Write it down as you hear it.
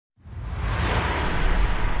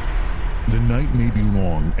The night may be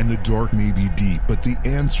long and the dark may be deep, but the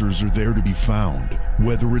answers are there to be found.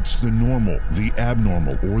 Whether it's the normal, the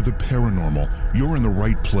abnormal, or the paranormal, you're in the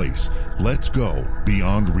right place. Let's go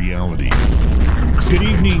beyond reality. Good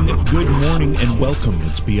evening, good morning, and welcome.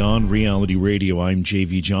 It's Beyond Reality Radio. I'm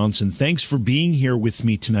J.V. Johnson. Thanks for being here with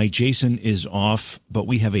me tonight. Jason is off, but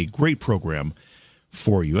we have a great program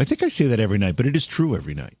for you. I think I say that every night, but it is true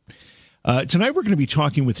every night. Tonight we're going to be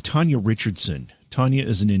talking with Tanya Richardson. Tanya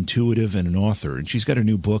is an intuitive and an author, and she's got a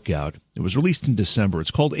new book out. It was released in December.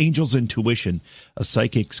 It's called Angel's Intuition, A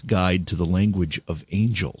Psychic's Guide to the Language of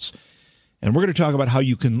Angels. And we're going to talk about how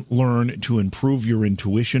you can learn to improve your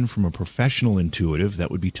intuition from a professional intuitive.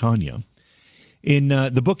 That would be Tanya. In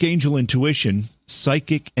the book Angel Intuition,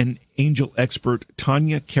 psychic and angel expert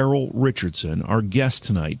Tanya Carol Richardson, our guest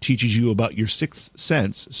tonight, teaches you about your sixth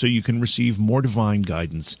sense so you can receive more divine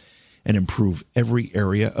guidance and improve every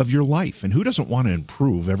area of your life. And who doesn't want to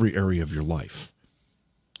improve every area of your life?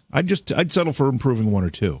 I'd settle for improving one or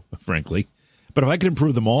two, frankly. But if I could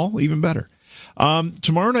improve them all, even better.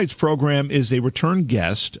 Tomorrow night's program is a return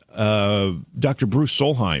guest. Dr. Bruce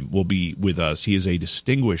Solheim will be with us. He is a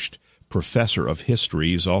distinguished professor of history.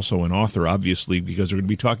 He's also an author, obviously, because we're going to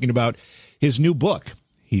be talking about his new book.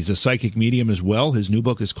 He's a psychic medium as well. His new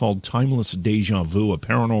book is called Timeless Deja Vu, A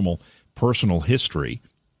Paranormal Personal History.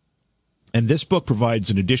 And this book provides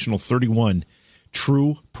an additional 31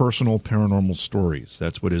 true personal paranormal stories.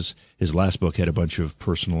 That's what his last book had, a bunch of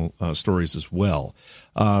personal stories as well.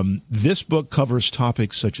 This book covers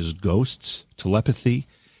topics such as ghosts, telepathy,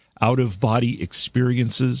 out-of-body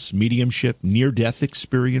experiences, mediumship, near-death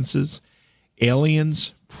experiences,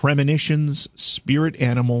 aliens, premonitions, spirit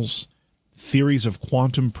animals, theories of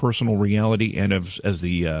quantum personal reality, and as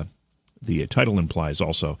the title implies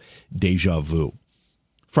also, deja vu.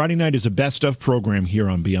 Friday night is a best-of program here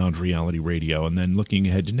on Beyond Reality Radio, and then looking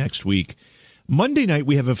ahead to next week. Monday night,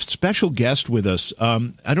 we have a special guest with us.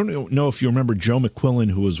 I don't know if you remember Joe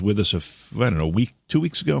McQuillan, who was with us, a week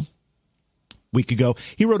ago.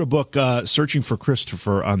 He wrote a book, Searching for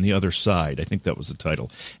Christopher on the Other Side. I think that was the title.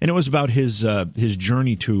 And it was about his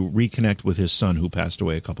journey to reconnect with his son, who passed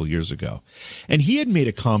away a couple years ago. And he had made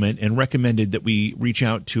a comment and recommended that we reach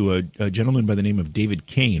out to a gentleman by the name of David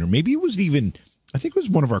Kane, or maybe it was I think it was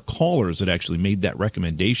one of our callers that actually made that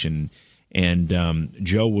recommendation, and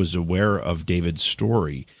Joe was aware of David's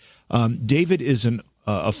story. David is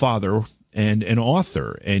a father and an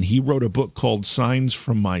author, and he wrote a book called Signs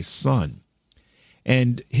from My Son.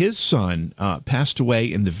 And his son passed away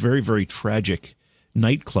in the very, very tragic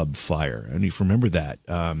nightclub fire. And if you remember that,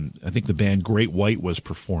 I think the band Great White was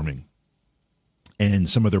performing, and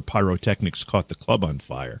some of their pyrotechnics caught the club on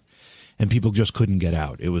fire, and people just couldn't get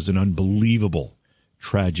out. It was an unbelievable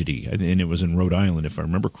tragedy, and it was in Rhode Island, if I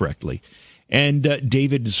remember correctly. And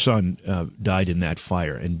David's son died in that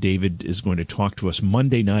fire, and David is going to talk to us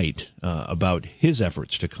Monday night about his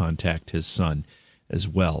efforts to contact his son as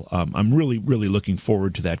well. I'm really, really looking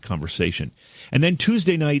forward to that conversation. And then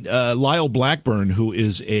Tuesday night, Lyle Blackburn, who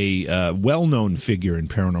is a well-known figure in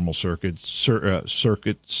paranormal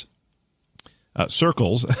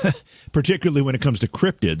circles, particularly when it comes to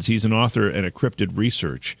cryptids. He's an author and a cryptid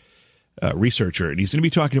researcher, and he's going to be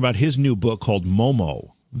talking about his new book called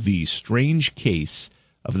Momo, The Strange Case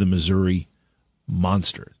of the Missouri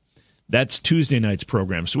Monster. That's Tuesday night's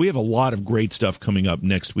program. So we have a lot of great stuff coming up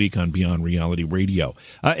next week on Beyond Reality Radio.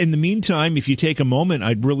 In the meantime, if you take a moment,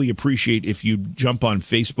 I'd really appreciate if you jump on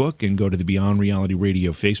Facebook and go to the Beyond Reality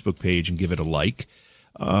Radio Facebook page and give it a like.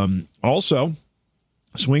 Also,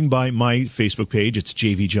 swing by my Facebook page. It's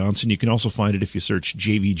JV Johnson. You can also find it if you search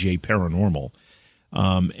JVJ Paranormal.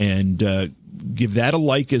 And give that a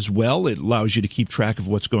like as well. It allows you to keep track of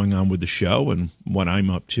what's going on with the show and what I'm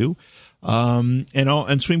up to.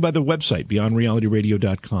 And swing by the website,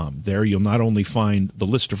 beyondrealityradio.com. There you'll not only find the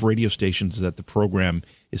list of radio stations that the program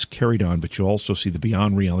is carried on, but you'll also see the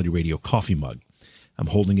Beyond Reality Radio coffee mug. I'm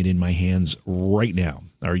holding it in my hands right now.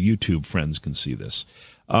 Our YouTube friends can see this.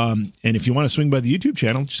 And if you want to swing by the YouTube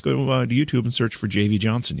channel, just go to YouTube and search for JV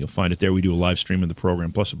Johnson. You'll find it there. We do a live stream of the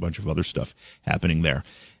program, plus a bunch of other stuff happening there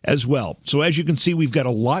as well. So as you can see, we've got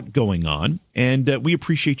a lot going on, and we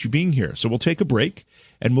appreciate you being here. So we'll take a break,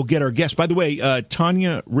 and we'll get our guest. By the way,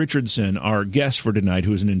 Tanya Richardson, our guest for tonight,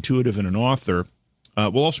 who is an intuitive and an author,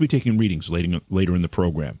 will also be taking readings later in the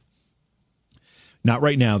program. Not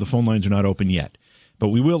right now. The phone lines are not open yet. But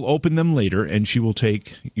we will open them later, and she will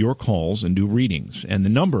take your calls and do readings. And the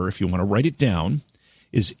number, if you want to write it down,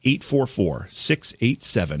 is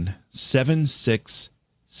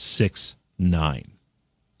 844-687-7669.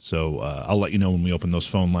 So I'll let you know when we open those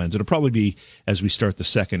phone lines. It'll probably be as we start the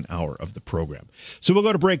second hour of the program. So we'll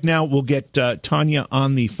go to break now. We'll get Tanya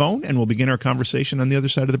on the phone, and we'll begin our conversation on the other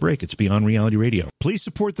side of the break. It's Beyond Reality Radio. Please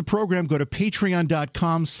support the program. Go to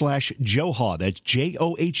patreon.com/Johaw. That's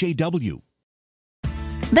JOHAW.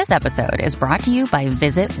 This episode is brought to you by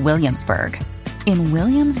Visit Williamsburg. In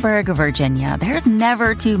Williamsburg, Virginia, there's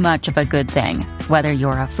never too much of a good thing. Whether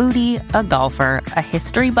you're a foodie, a golfer, a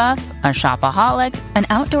history buff, a shopaholic, an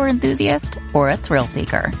outdoor enthusiast, or a thrill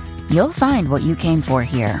seeker, you'll find what you came for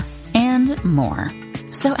here and more.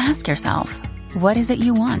 So ask yourself, what is it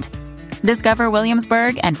you want? Discover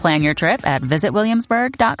Williamsburg and plan your trip at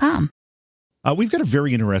visitwilliamsburg.com. We've got a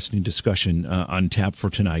very interesting discussion on tap for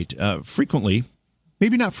tonight. Frequently,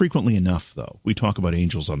 maybe not frequently enough, though, we talk about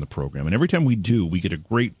angels on the program. And every time we do, we get a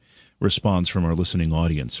great response from our listening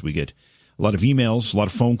audience. We get a lot of emails, a lot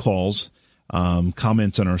of phone calls,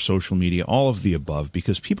 comments on our social media, all of the above,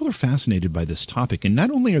 because people are fascinated by this topic. And not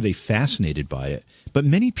only are they fascinated by it, but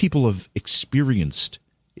many people have experienced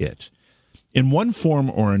it. In one form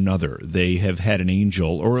or another, they have had an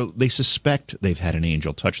angel, or they suspect they've had an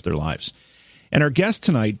angel touch their lives. And our guest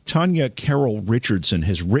tonight, Tanya Carroll Richardson,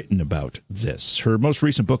 has written about this. Her most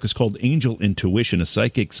recent book is called Angel Intuition, A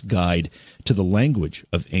Psychic's Guide to the Language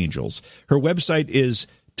of Angels. Her website is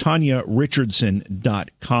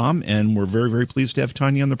TanyaRichardson.com, and we're very, very pleased to have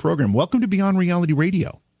Tanya on the program. Welcome to Beyond Reality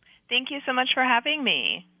Radio. Thank you so much for having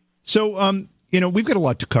me. So, we've got a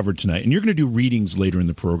lot to cover tonight, and you're going to do readings later in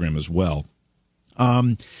the program as well.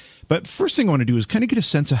 But first thing I want to do is kind of get a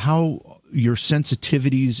sense of how your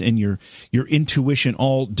sensitivities and your intuition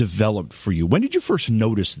all developed for you. When did you first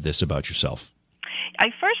notice this about yourself? I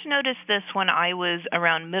first noticed this when I was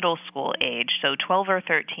around middle school age, so 12 or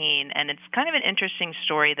 13, and it's kind of an interesting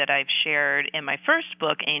story that I've shared in my first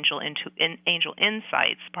book, Angel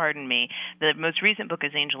Insights, The most recent book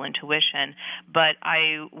is Angel Intuition, but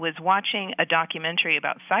I was watching a documentary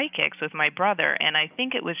about psychics with my brother, and I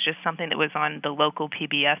think it was just something that was on the local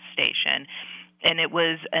PBS station. And it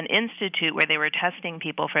was an institute where they were testing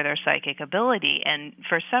people for their psychic ability. And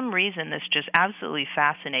for some reason, this just absolutely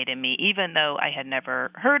fascinated me, even though I had never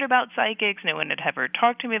heard about psychics. No one had ever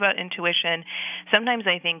talked to me about intuition. Sometimes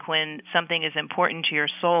I think when something is important to your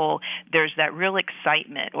soul, there's that real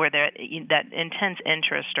excitement or that intense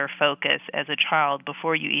interest or focus as a child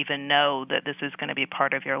before you even know that this is going to be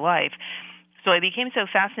part of your life. So I became so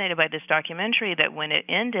fascinated by this documentary that when it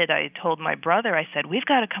ended, I told my brother, I said, we've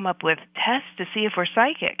got to come up with tests to see if we're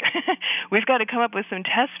psychic. We've got to come up with some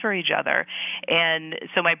tests for each other. And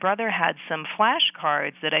so my brother had some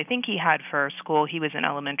flashcards that I think he had for school. He was in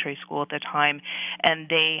elementary school at the time. And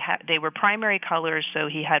they were primary colors, so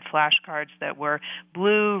he had flashcards that were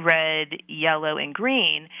blue, red, yellow, and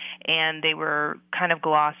green. And they were kind of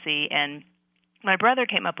glossy. And my brother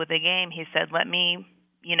came up with a game. He said, I'm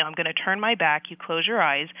going to turn my back, you close your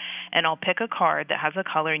eyes, and I'll pick a card that has a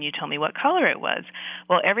color, and you tell me what color it was.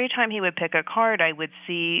 Well, every time he would pick a card, I would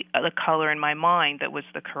see the color in my mind that was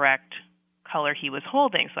the correct color he was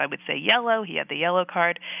holding. So I would say yellow, he had the yellow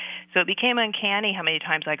card. So it became uncanny how many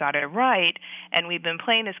times I got it right, and we've been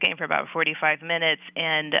playing this game for about 45 minutes,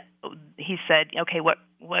 and he said, okay, what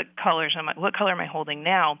color am I holding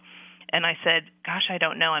now? And I said, gosh, I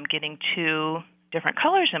don't know, I'm getting two different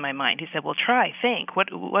colors in my mind. He said, well, think.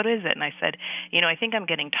 What is it? And I said, I think I'm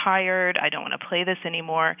getting tired. I don't want to play this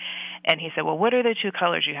anymore. And he said, well, what are the two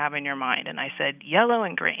colors you have in your mind? And I said, yellow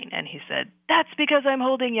and green. And he said, that's because I'm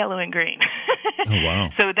holding yellow and green. Oh, wow.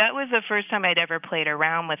 So that was the first time I'd ever played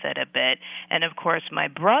around with it a bit. And, of course, my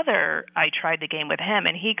brother, I tried the game with him,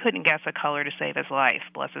 and he couldn't guess a color to save his life,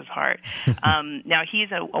 bless his heart. Now, he's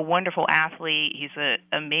a wonderful athlete. He's an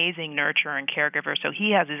amazing nurturer and caregiver, so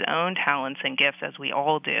he has his own talents and gifts, as we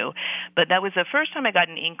all do. But that was the first time I got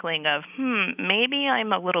an inkling of, maybe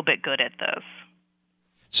I'm a little bit good at this.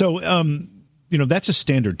 So, that's a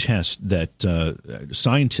standard test that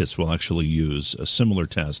scientists will actually use, a similar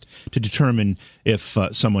test, to determine if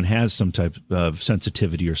someone has some type of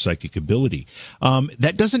sensitivity or psychic ability.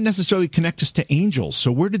 That doesn't necessarily connect us to angels.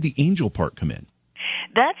 So where did the angel part come in?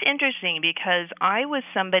 That's interesting because I was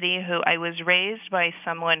raised by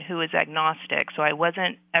someone who was agnostic, so I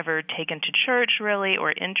wasn't ever taken to church really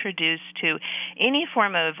or introduced to any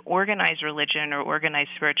form of organized religion or organized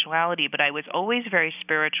spirituality, but I was always very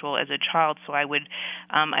spiritual as a child, so I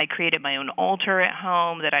created my own altar at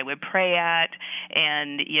home that I would pray at,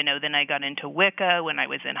 and then I got into Wicca when I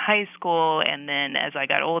was in high school, and then as I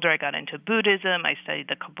got older I got into Buddhism, I studied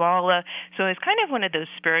the Kabbalah, so I was kind of one of those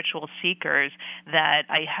spiritual seekers that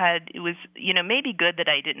that it was, maybe good that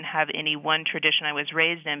I didn't have any one tradition I was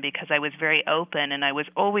raised in, because I was very open and I was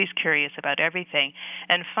always curious about everything.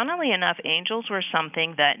 And funnily enough, angels were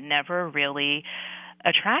something that never really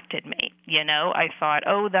attracted me. I thought,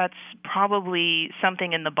 that's probably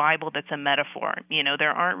something in the Bible that's a metaphor. There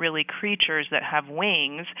aren't really creatures that have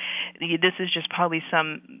wings. This is just probably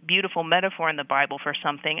some beautiful metaphor in the Bible for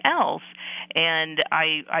something else. And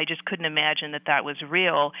I just couldn't imagine that was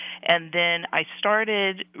real. And then I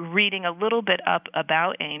started reading a little bit up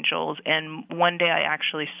about angels, and one day I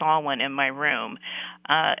actually saw one in my room.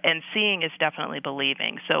 And seeing is definitely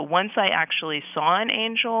believing. So once I actually saw an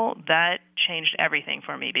angel, that changed everything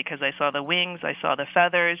for me, because I saw the wings, I saw the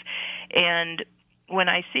feathers, and when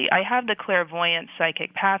I have the clairvoyant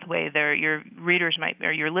psychic pathway there. Your readers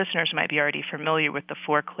your listeners might be already familiar with the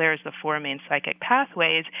 4 clairs, the 4 main psychic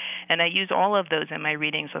pathways, and I use all of those in my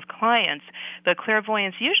readings with clients. But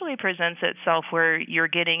clairvoyance usually presents itself where you're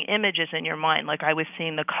getting images in your mind, like I was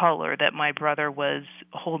seeing the color that my brother was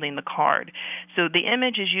holding the card. So the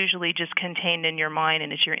image is usually just contained in your mind,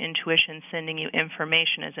 and it's your intuition sending you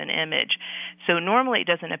information as an image. So normally it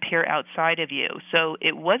doesn't appear outside of you. So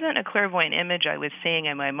it wasn't a clairvoyant image I was seeing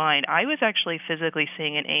in my mind. I was actually physically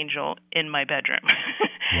seeing an angel in my bedroom.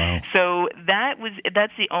 Wow. So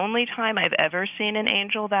that's the only time I've ever seen an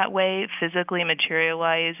angel that way physically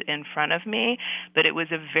materialize in front of me. But it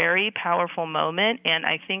was a very powerful moment, and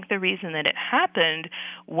I think the reason that it happened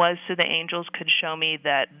was so the angels could show me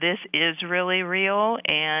that this is really real,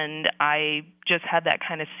 and I just had that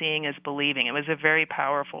kind of seeing as believing. It was a very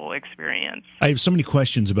powerful experience. I have so many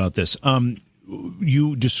questions about this.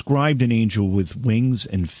 You described an angel with wings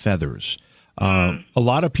and feathers. A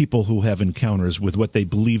lot of people who have encounters with what they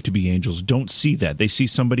believe to be angels don't see that. They see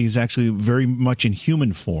somebody who's actually very much in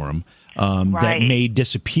human form that may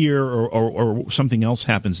disappear, or something else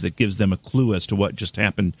happens that gives them a clue as to what just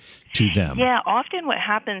happened to them. Yeah, often what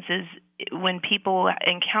happens is when people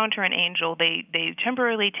encounter an angel, they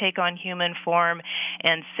temporarily take on human form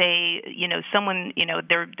and say, someone,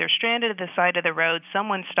 they're stranded at the side of the road,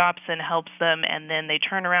 someone stops and helps them, and then they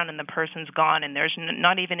turn around and the person's gone, and there's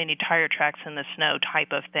not even any tire tracks in the snow type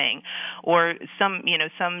of thing. Or some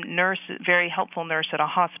nurse, very helpful nurse at a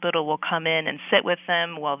hospital will come in and sit with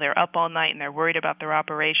them while they're up all night and they're worried about their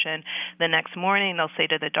operation. The next morning they'll say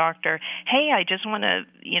to the doctor, "Hey, I just want to,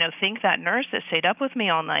 thank that nurse that stayed up with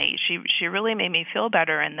me all night. She really made me feel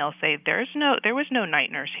better." And they'll say, there was no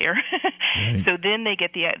night nurse here. Right. So then they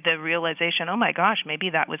get the realization, oh my gosh,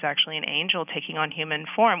 maybe that was actually an angel taking on human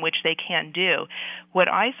form, which they can do. What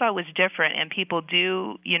I saw was different, and people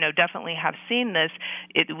do, definitely have seen this.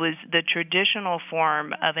 It was the traditional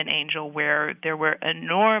form of an angel where there were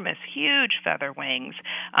enormous, huge feather wings.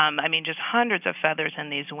 Just hundreds of feathers in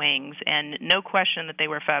these wings, and no question that they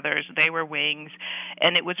were feathers. They were wings.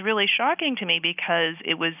 And it was really shocking to me because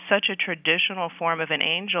it was such a traditional form of an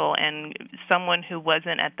angel, and someone who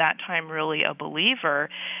wasn't at that time really a believer,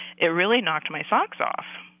 it really knocked my socks off.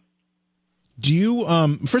 Do you,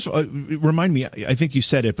 first of all, remind me, I think you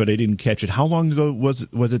said it, but I didn't catch it. How long ago was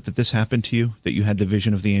it that this happened to you, that you had the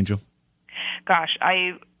vision of the angel? Gosh,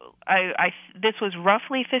 this was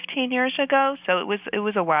roughly 15 years ago, so it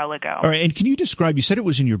was a while ago. All right, and can you describe, you said it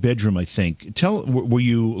was in your bedroom, I think. Were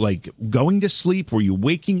you like going to sleep? Were you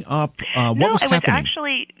waking up? What was happening? No, it was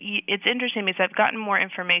actually, it's interesting because I've gotten more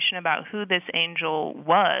information about who this angel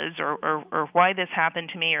was or why this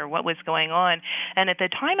happened to me or what was going on. And at the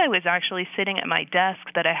time I was actually sitting at my desk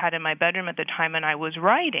that I had in my bedroom at the time, and I was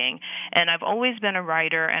writing. And I've always been a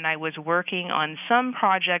writer, and I was working on some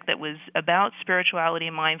project that was about spirituality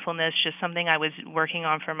and mindfulness, just something I was working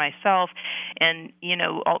on for myself. And,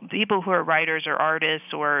 people who are writers or artists,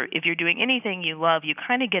 or if you're doing anything you love, you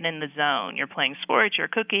kind of get in the zone. You're playing sports, you're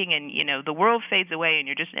cooking, and, the world fades away, and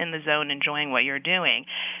you're just in the zone enjoying what you're doing.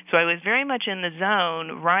 So I was very much in the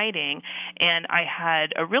zone writing, and I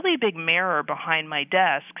had a really big mirror behind my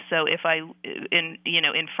desk. So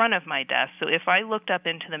in front of my desk. So if I looked up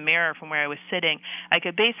into the mirror from where I was sitting, I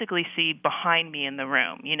could basically see behind me in the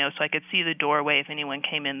room, so I could see the doorway if anyone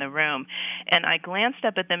came in the room. And I glanced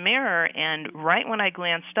up at the mirror, and right when I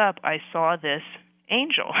glanced up, I saw this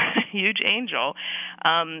angel, huge angel,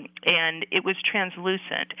 and it was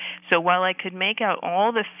translucent. So while I could make out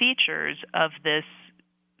all the features of this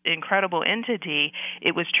incredible entity,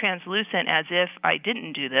 it was translucent, as if I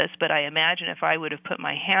didn't do this, but I imagine if I would have put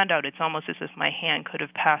my hand out, it's almost as if my hand could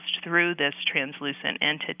have passed through this translucent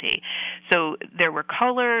entity. So there were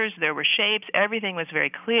colors, there were shapes, everything was very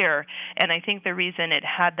clear, and I think the reason it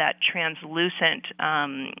had that translucent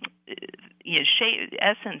shape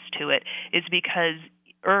essence to it is because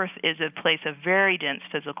earth is a place of very dense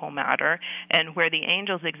physical matter, and where the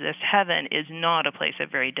angels exist, heaven is not a place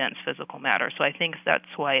of very dense physical matter. So I think that's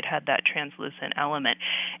why it had that translucent element.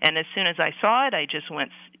 And as soon as I saw it, I just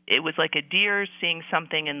went, it was like a deer seeing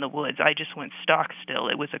something in the woods. I just went stock still.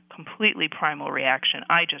 It was a completely primal reaction.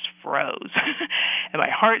 I just froze. And my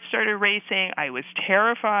heart started racing. I was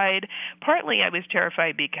terrified. Partly I was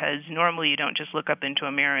terrified because normally you don't just look up into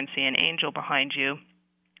a mirror and see an angel behind you.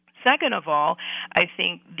 Second of all, I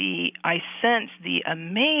think I sensed the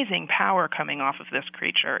amazing power coming off of this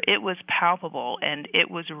creature. It was palpable, and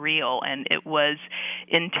it was real, and it was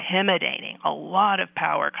intimidating. A lot of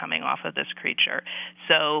power coming off of this creature.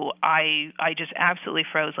 So I just absolutely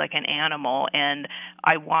froze like an animal, and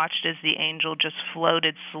I watched as the angel just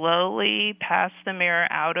floated slowly past the mirror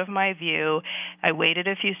out of my view. I waited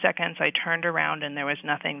a few seconds. I turned around, and there was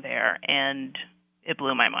nothing there, and it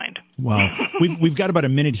blew my mind. Wow. We've got about a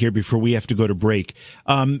minute here before we have to go to break.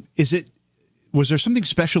 Was there something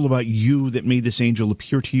special about you that made this angel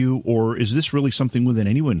appear to you, or is this really something within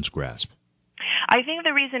anyone's grasp? I think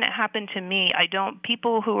the reason it happened to me,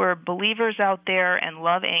 people who are believers out there and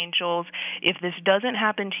love angels, if this doesn't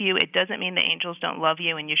happen to you, it doesn't mean the angels don't love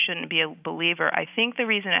you and you shouldn't be a believer. I think the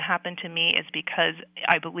reason it happened to me is because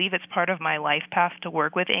I believe it's part of my life path to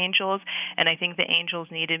work with angels, and I think the angels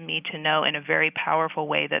needed me to know in a very powerful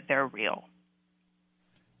way that they're real.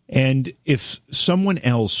 And if someone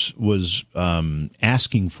else was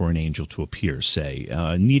asking for an angel to appear, say,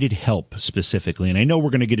 needed help specifically, and I know we're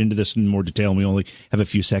going to get into this in more detail, and we only have a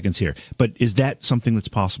few seconds here, but is that something that's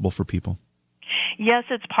possible for people? Yes,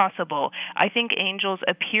 it's possible. I think angels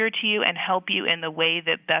appear to you and help you in the way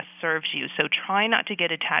that best serves you, so try not to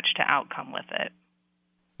get attached to outcome with it.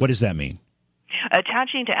 What does that mean?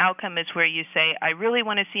 Attaching to outcome is where you say, I really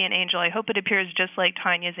want to see an angel. I hope it appears just like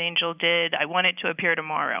Tanya's angel did. I want it to appear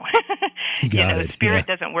tomorrow. Spirit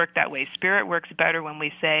doesn't work that way. Spirit works better when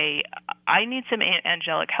we say, I need some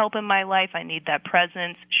angelic help in my life. I need that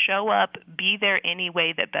presence. Show up. Be there any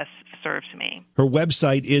way that best serves me. Her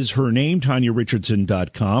website is her name,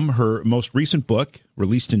 TanyaRichardson.com. Her most recent book,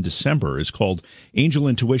 released in December, is called Angel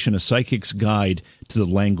Intuition, A Psychic's Guide to the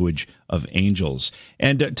Language of Angels.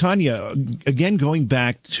 And Tanya, again, going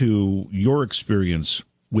back to your experience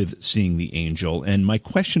with seeing the angel, and my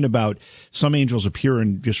question about some angels appear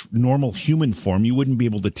in just normal human form, you wouldn't be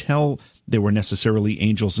able to tell they were necessarily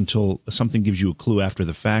angels until something gives you a clue after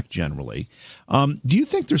the fact, generally. Do you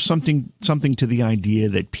think there's something to the idea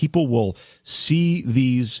that people will see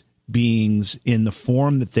these beings in the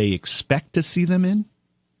form that they expect to see them in?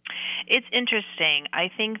 It's interesting. I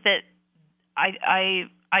think that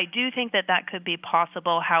I do think that could be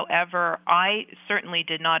possible. However, I certainly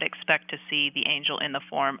did not expect to see the angel in the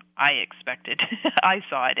form I expected. I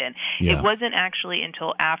saw it in. Yeah. It wasn't actually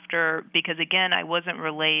until after, because again, I wasn't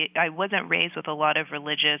raised with a lot of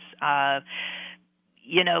religious,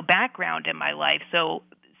 background in my life. So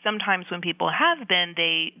sometimes when people have been,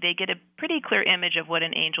 they get a pretty clear image of what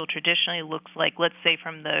an angel traditionally looks like, let's say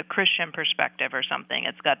from the Christian perspective or something.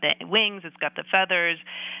 It's got the wings, it's got the feathers,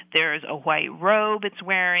 there's a white robe it's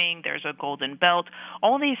wearing, there's a golden belt.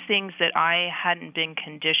 All these things that I hadn't been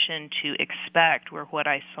conditioned to expect were what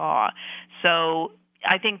I saw. So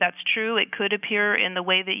I think that's true. It could appear in the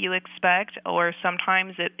way that you expect, or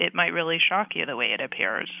sometimes it might really shock you the way it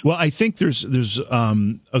appears. Well, I think there's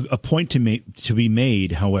a point to be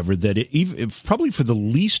made, however, that if probably for the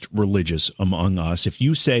least religious among us, if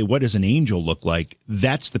you say, what does an angel look like,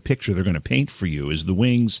 that's the picture they're going to paint for you, is the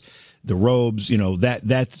wings, the robes,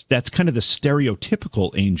 that's kind of the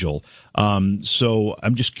stereotypical angel. So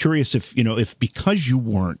I'm just curious if because you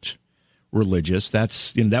weren't religious,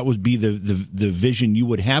 that would be the vision you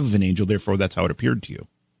would have of an angel. Therefore, that's how it appeared to you.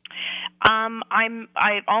 All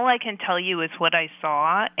I can tell you is what I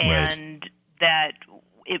saw, and that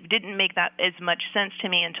it didn't make that as much sense to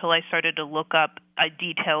me until I started to look up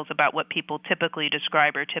details about what people typically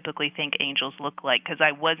describe or typically think angels look like. Because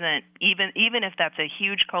I wasn't even if that's a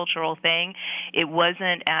huge cultural thing, it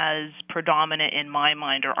wasn't as predominant in my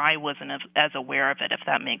mind, or I wasn't as aware of it. If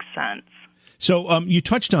that makes sense. So you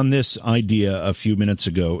touched on this idea a few minutes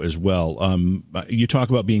ago as well. You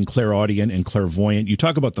talk about being clairaudient and clairvoyant. You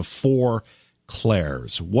talk about the 4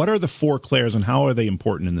 clairs. What are the 4 clairs, and how are they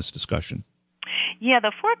important in this discussion? Yeah,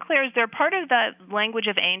 the four clairs, they're part of the language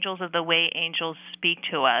of angels, of the way angels speak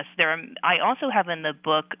to us. I also have in the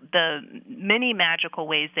book the many magical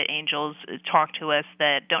ways that angels talk to us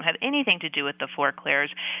that don't have anything to do with the four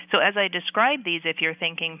clairs. So as I describe these, if you're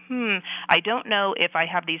thinking, I don't know if I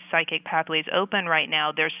have these psychic pathways open right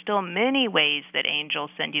now, there's still many ways that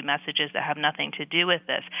angels send you messages that have nothing to do with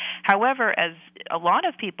this. However, as a lot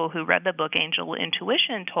of people who read the book Angel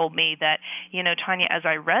Intuition told me that, Tanya, as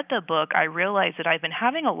I read the book, I realized that I've been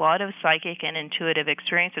having a lot of psychic and intuitive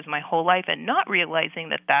experiences my whole life and not realizing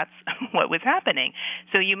that that's what was happening.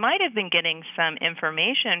 So you might have been getting some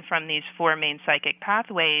information from these four main psychic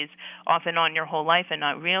pathways off and on your whole life and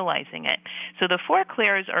not realizing it. So the four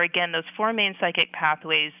clairs are, again, those four main psychic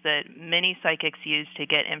pathways that many psychics use to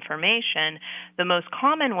get information. The most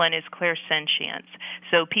common one is clairsentience.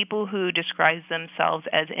 So people who describe themselves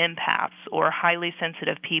as empaths or highly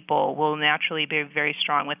sensitive people will naturally be very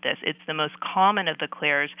strong with this. It's the most common of the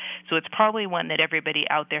clairs, so it's probably one that everybody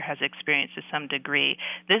out there has experienced to some degree.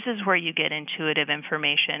 This is where you get intuitive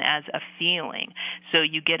information as a feeling. So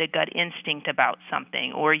you get a gut instinct about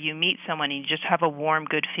something, or you meet someone and you just have a warm,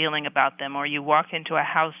 good feeling about them, or you walk into a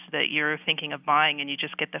house that you're thinking of buying and you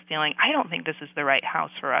just get the feeling, I don't think this is the right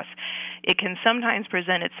house for us. It can sometimes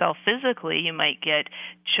present itself physically. You might get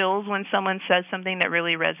chills when someone says something that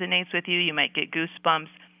really resonates with you. You might get goosebumps.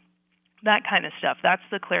 That kind of stuff. That's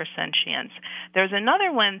the clairsentience. There's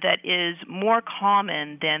another one that is more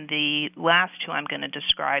common than the last two I'm going to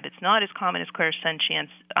describe. It's not as common as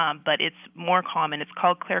clairsentience, but it's more common. It's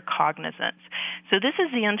called claircognizance. So this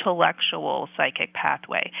is the intellectual psychic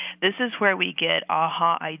pathway. This is where we get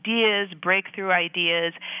aha ideas, breakthrough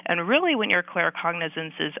ideas, and really when your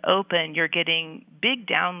claircognizance is open, you're getting big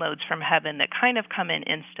downloads from heaven that kind of come in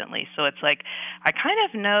instantly. So it's like, I kind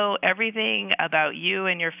of know everything about you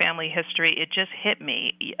and your family history. It just hit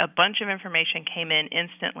me. A bunch of information came in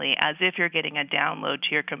instantly, as if you're getting a download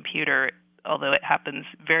to your computer, although it happens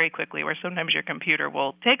very quickly, where sometimes your computer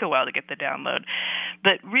will take a while to get the download.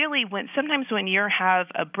 But really, sometimes when you have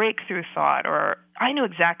a breakthrough thought, or I know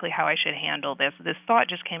exactly how I should handle this thought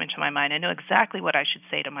just came into my mind. I know exactly what I should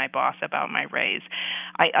say to my boss about my raise.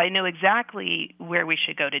 I know exactly where we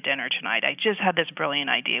should go to dinner tonight. I just had this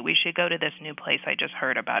brilliant idea. We should go to this new place I just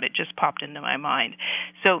heard about. It just popped into my mind.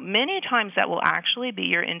 So many times that will actually be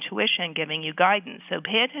your intuition giving you guidance. So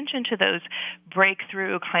pay attention to those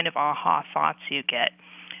breakthrough kind of aha thoughts you get.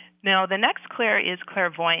 Now, the next clair is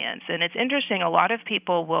clairvoyance, and it's interesting. A lot of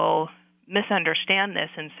people will misunderstand this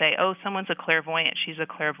and say, oh, someone's a clairvoyant, she's a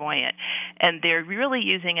clairvoyant. And they're really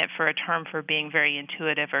using it for a term for being very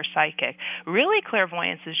intuitive or psychic. Really,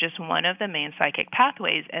 clairvoyance is just one of the main psychic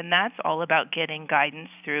pathways, and that's all about getting guidance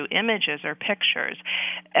through images or pictures.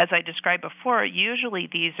 As I described before, usually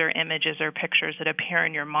these are images or pictures that appear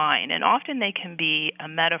in your mind, and often they can be a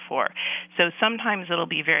metaphor. So sometimes it'll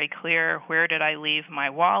be very clear, where did I leave my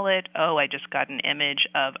wallet? Oh, I just got an image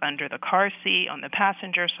of under the car seat on the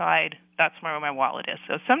passenger side. That's where my wallet is.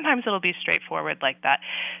 So sometimes it'll be straightforward like that.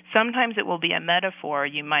 Sometimes it will be a metaphor.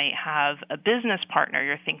 You might have a business partner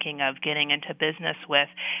you're thinking of getting into business with,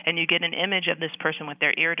 and you get an image of this person with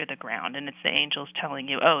their ear to the ground, and it's the angels telling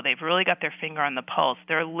you, oh, they've really got their finger on the pulse.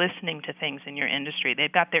 They're listening to things in your industry.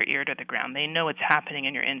 They've got their ear to the ground. They know what's happening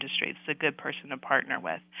in your industry. It's a good person to partner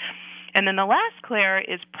with. And then the last clair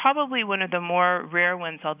is probably one of the more rare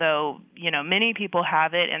ones, although, many people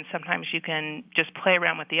have it, and sometimes you can just play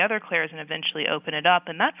around with the other clairs and eventually open it up,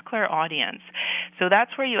 and that's clairaudience. So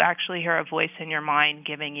that's where you actually hear a voice in your mind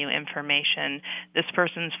giving you information. This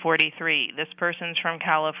person's 43. This person's from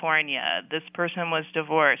California. This person was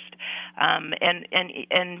divorced.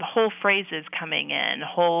 And whole phrases coming in,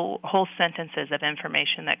 whole sentences of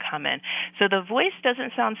information that come in. So the voice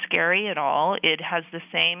doesn't sound scary at all. It has the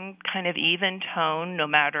same kind of even tone no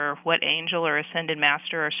matter what angel or ascended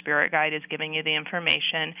master or spirit guide is giving you the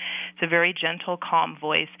information. It's a very gentle, calm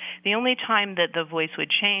voice. The only time that the voice would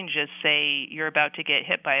change is, say, you're about to get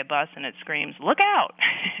hit by a bus and it screams, look out!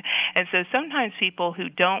 And so sometimes people who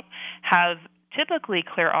don't have typically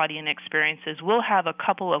clairaudient experiences will have a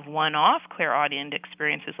couple of one-off clairaudient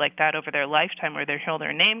experiences like that over their lifetime, where they hear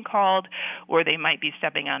their name called, or they might be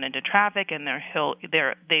stepping out into traffic and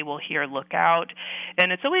they will hear look out.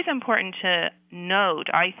 And it's always important to note,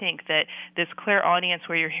 I think, that this clairaudience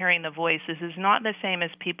where you're hearing the voices is not the same as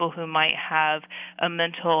people who might have a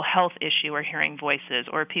mental health issue or hearing voices,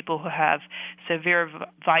 or people who have severe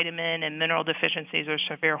vitamin and mineral deficiencies or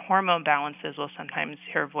severe hormone balances will sometimes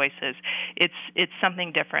hear voices. It's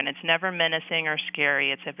something different. It's never menacing or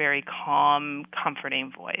scary. It's a very calm,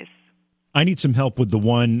 comforting voice. I need some help with the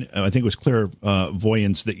one, I think it was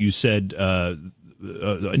clairvoyance that you said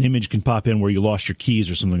an image can pop in where you lost your keys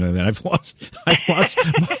or something like that. I've lost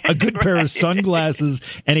a good pair of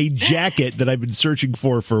sunglasses and a jacket that I've been searching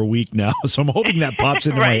for a week now. So I'm hoping that pops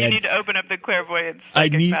into my head. You need to open up the clairvoyance. I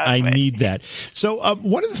need that. So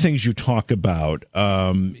one of the things you talk about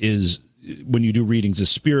is when you do readings of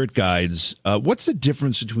spirit guides. What's the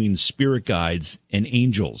difference between spirit guides and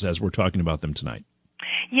angels as we're talking about them tonight?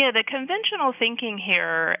 Yeah, the conventional thinking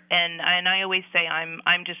here, and I always say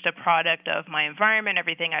I'm just a product of my environment,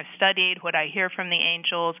 everything I've studied, what I hear from the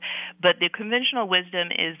angels, but the conventional wisdom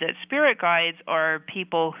is that spirit guides are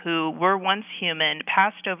people who were once human,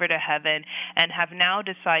 passed over to heaven, and have now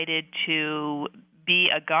decided to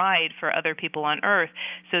be a guide for other people on earth.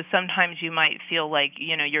 So sometimes you might feel like,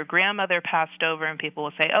 your grandmother passed over and people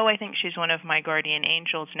will say, oh, I think she's one of my guardian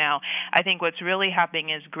angels now. I think what's really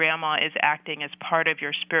happening is grandma is acting as part of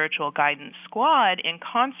your spiritual guidance squad in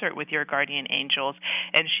concert with your guardian angels,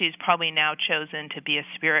 and she's probably now chosen to be a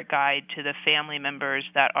spirit guide to the family members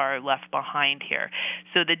that are left behind here.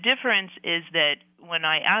 So the difference is that when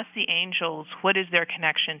I ask the angels what is their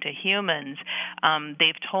connection to humans,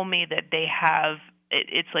 they've told me that they have,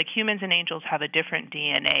 it's like humans and angels have a different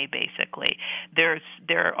DNA, basically.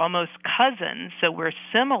 They're almost cousins, so we're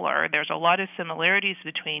similar. There's a lot of similarities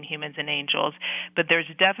between humans and angels, but there's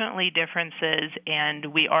definitely differences,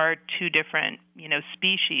 and we are two different,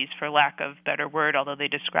 species, for lack of a better word, although they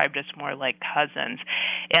described us more like cousins.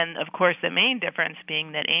 And, of course, the main difference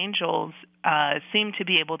being that angels seem to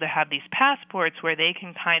be able to have these passports where they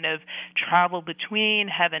can kind of travel between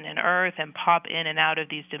heaven and earth and pop in and out of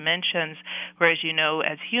these dimensions, whereas,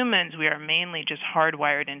 as humans, we are mainly just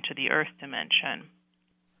hardwired into the earth dimension.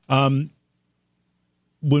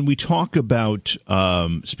 When we talk about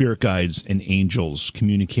spirit guides and angels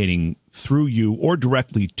communicating through you or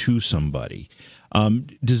directly to somebody,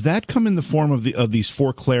 does that come in the form of these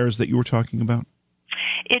four clairs that you were talking about?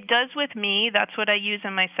 It does with me. That's what I use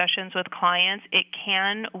in my sessions with clients. It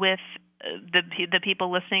can with the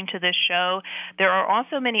people listening to this show. There are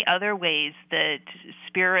also many other ways that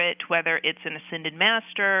spirit, whether it's an ascended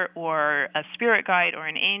master or a spirit guide or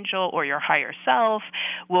an angel or your higher self,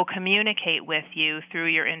 will communicate with you through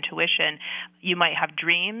your intuition. You might have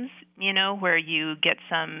dreams, where you get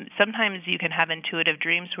sometimes you can have intuitive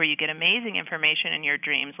dreams where you get amazing information in your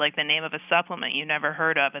dreams, like the name of a supplement you never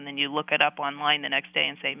heard of, and then you look it up online the next day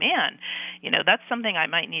and say, man, that's something I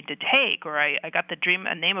might need to take, or I got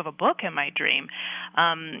a name of a book in my dream.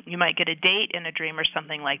 You might get a date in a dream or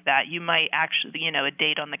something like that. You might actually, a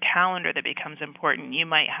date on the calendar that becomes important. You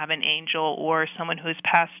might have an angel or someone who's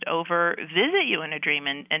passed over visit you in a dream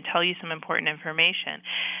and tell you some important information.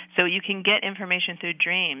 So you can get information through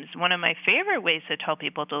dreams. One of my favorite ways to tell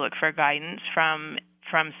people to look for guidance from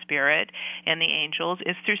spirit and the angels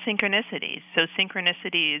is through synchronicities. So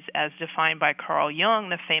synchronicities, as defined by Carl Jung,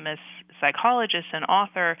 the famous psychologist and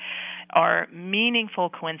author, are meaningful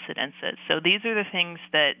coincidences. So these are the things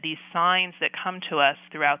these signs that come to us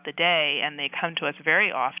throughout the day, and they come to us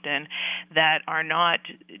very often, that are not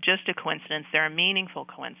just a coincidence, they're a meaningful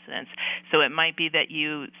coincidence. So it might be that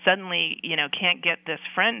you suddenly, can't get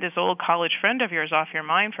this old college friend of yours off your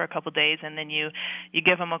mind for a couple of days, and then you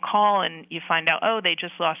give them a call and you find out, oh, they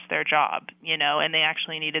just lost their job, and they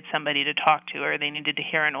actually needed somebody to talk to, or they needed to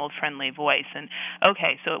hear an old friendly voice. And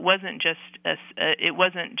okay, so it wasn't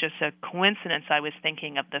just a coincidence I was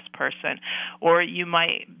thinking of this person. Or you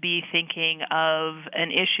might be thinking of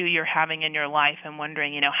an issue you're having in your life and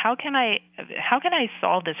wondering, how can I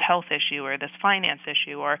solve this health issue or this finance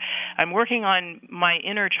issue, or I'm working on my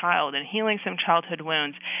inner child and healing some childhood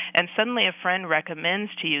wounds, and suddenly a friend recommends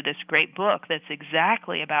to you this great book that's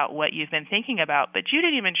exactly about what you've been thinking about, but you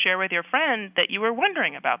didn't even share with your friend that you were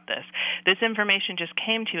wondering about this. This information just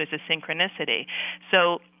came to you as a synchronicity.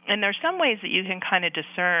 So, and there's some ways that you can kind of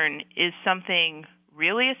discern, is something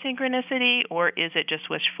really a synchronicity or is it just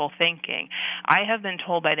wishful thinking? I have been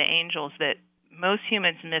told by the angels that most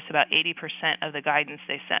humans miss about 80% of the guidance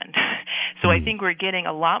they send. So I think we're getting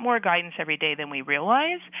a lot more guidance every day than we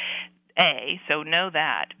realize. A, so know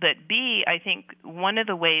that. But B, I think one of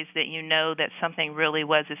the ways that you know that something really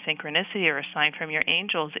was a synchronicity or a sign from your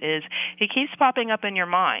angels is it keeps popping up in your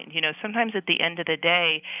mind. Sometimes at the end of the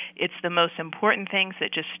day, it's the most important things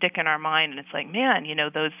that just stick in our mind, and it's like, man,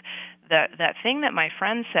 that thing that my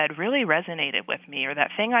friend said really resonated with me, or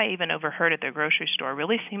that thing I even overheard at the grocery store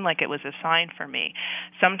really seemed like it was a sign for me.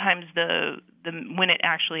 Sometimes the when it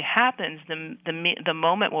actually happens, the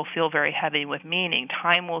moment will feel very heavy with meaning.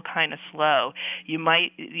 Time will kind of slow. You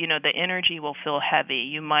might, the energy will feel heavy.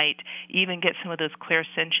 You might even get some of those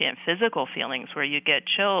clairsentient physical feelings where you get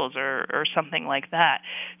chills or something like that.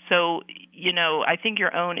 So, I think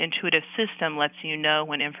your own intuitive system lets you know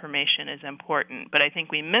when information is important, but I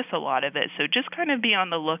think we miss a lot of it. So just kind of be on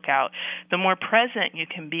the lookout. The more present you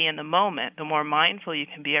can be in the moment, the more mindful you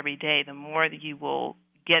can be every day, the more that you will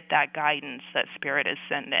get that guidance that Spirit is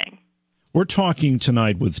sending. We're talking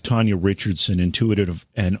tonight with Tanya Richardson, intuitive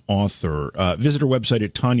and author. Visit her website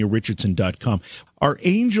at TanyaRichardson.com. Are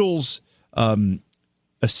angels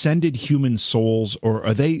ascended human souls, or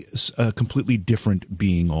are they a completely different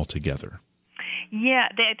being altogether? Yeah,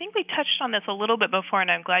 I think we touched on this a little bit before,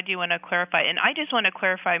 and I'm glad you want to clarify. And I just want to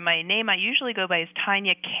clarify my name. I usually go by as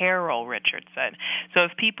Tanya Carol Richardson. So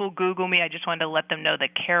if people Google me, I just wanted to let them know that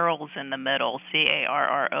Carol's in the middle,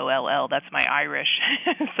 Carroll. That's my Irish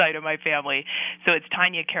side of my family. So it's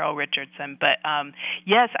Tanya Carol Richardson. But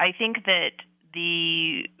yes, I think that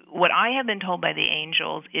what I have been told by the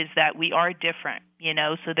angels is that we are different.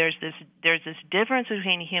 So there's this difference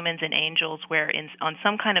between humans and angels where on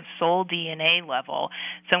some kind of soul DNA level,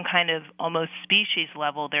 some kind of almost species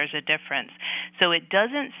level, there's a difference. So it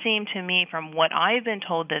doesn't seem to me from what I've been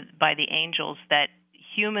told by the angels that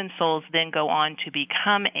human souls then go on to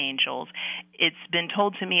become angels. It's been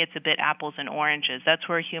told to me it's a bit apples and oranges. That's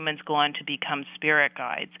where humans go on to become spirit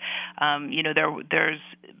guides.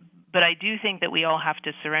 But I do think that we all have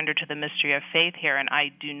to surrender to the mystery of faith here, and I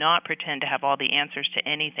do not pretend to have all the answers to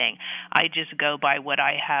anything. I just go by what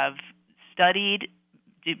I have studied,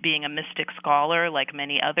 being a mystic scholar like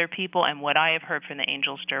many other people, and what I have heard from the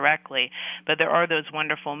angels directly. But there are those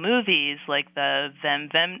wonderful movies like the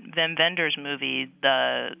Wim Wenders movie,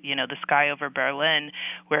 the Sky Over Berlin,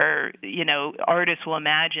 where artists will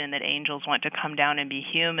imagine that angels want to come down and be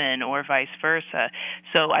human, or vice versa.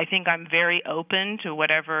 So I think I'm very open to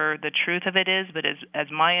whatever the truth of it is, but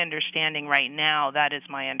as my understanding right now, that is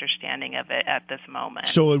my understanding of it at this moment.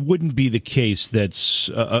 So it wouldn't be the case that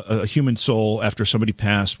a human soul, after somebody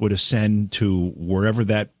passed, would ascend to wherever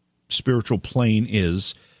that spiritual plane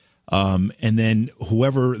is, and then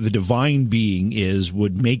whoever the divine being is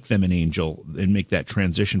would make them an angel and make that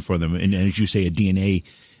transition for them. And as you say, a DNA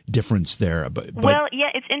difference there. Well, yeah,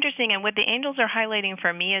 it's interesting. And what the angels are highlighting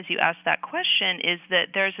for me as you ask that question is that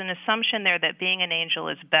there's an assumption there that being an angel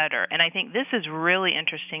is better. And I think this is really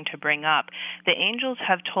interesting to bring up. The angels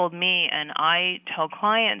have told me, and I tell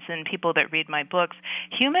clients and people that read my books,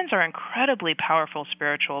 humans are incredibly powerful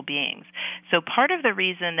spiritual beings. So part of the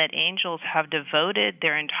reason that angels have devoted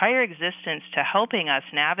their entire existence to helping us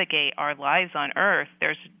navigate our lives on earth,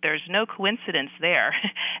 there's no coincidence there.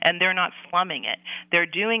 And they're not slumming it. They're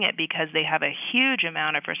doing it because they have a huge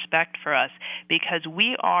amount of respect for us, because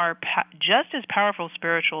we are just as powerful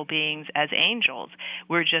spiritual beings as angels.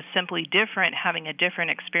 We're just simply different, having a different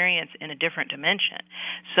experience in a different dimension.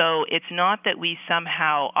 So it's not that we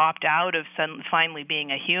somehow opt out of finally being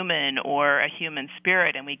a human or a human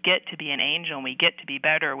spirit and we get to be an angel and we get to be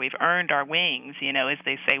better. We've earned our wings, as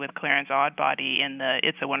they say with Clarence Odbody in the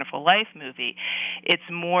It's a Wonderful Life movie. It's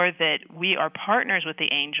more that we are partners with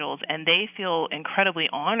the angels, and they feel incredibly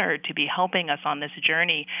honored to be helping us on this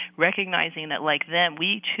journey, recognizing that, like them,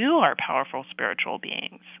 we too are powerful spiritual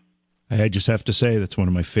beings. I just have to say that's one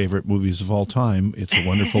of my favorite movies of all time. It's a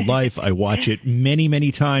Wonderful Life. I watch it many,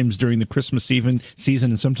 many times during the Christmas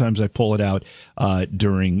season, and sometimes I pull it out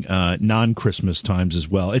during non-Christmas times as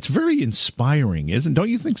well. It's very inspiring, don't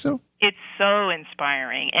you think so? It's so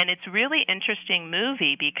inspiring, and it's a really interesting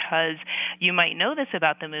movie because you might know this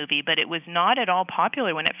about the movie, but it was not at all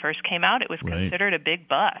popular when it first came out. It was considered a big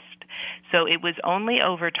bust. So it was only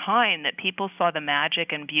over time that people saw the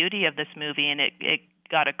magic and beauty of this movie, and it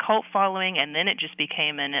got a cult following, and then it just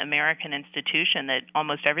became an American institution that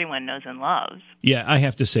almost everyone knows and loves. Yeah, I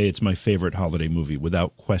have to say it's my favorite holiday movie,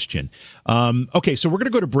 without question. Okay, so we're going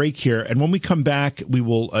to go to break here, and when we come back, we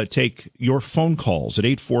will take your phone calls at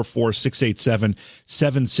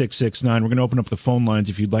 844-687-7669. We're going to open up the phone lines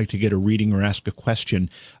if you'd like to get a reading or ask a question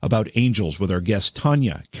about angels with our guest,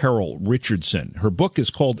 Tanya Carol Richardson. Her book is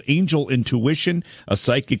called Angel Intuition, A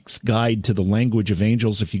Psychic's Guide to the Language of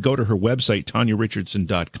Angels. If you go to her website, TanyaRichardson.com,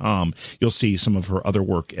 you'll see some of her other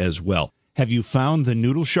work as well. Have you found the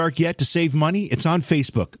Noodle Shark yet to save money? It's on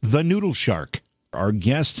Facebook, The Noodle Shark. Our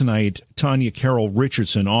guest tonight, Tanya Carol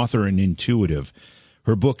Richardson, author and intuitive.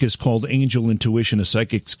 Her book is called Angel Intuition, A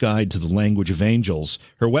Psychic's Guide to the Language of Angels.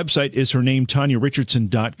 Her website is her name,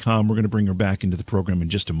 TanyaRichardson.com. We're going to bring her back into the program in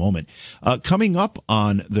just a moment. Coming up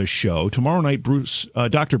on the show, tomorrow night,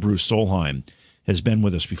 Dr. Bruce Solheim has been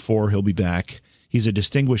with us before. He'll be back. He's a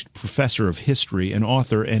distinguished professor of history, an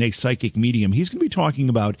author, and a psychic medium. He's going to be talking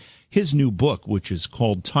about his new book, which is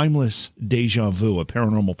called Timeless Deja Vu, A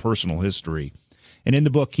Paranormal Personal History. And in the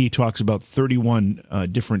book, he talks about 31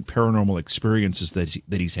 different paranormal experiences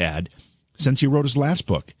that he's had since he wrote his last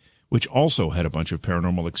book, which also had a bunch of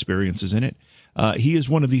paranormal experiences in it. He is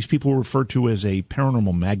one of these people referred to as a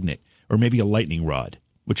paranormal magnet, or maybe a lightning rod,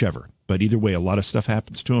 whichever. But either way, a lot of stuff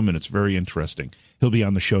happens to him, and it's very interesting. He'll be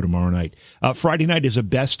on the show tomorrow night. Friday night is a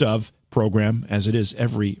best of program, as it is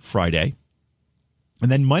every Friday.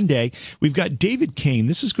 And then Monday, we've got David Cain.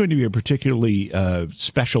 This is going to be a particularly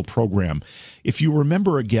special program. If you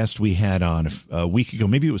remember a guest we had on a week ago,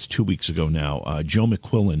 maybe it was 2 weeks ago now, Joe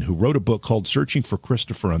McQuillan, who wrote a book called Searching for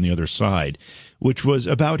Christopher on the Other Side, which was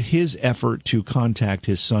about his effort to contact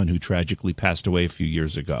his son, who tragically passed away a few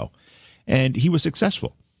years ago. And he was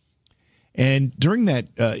successful. And during that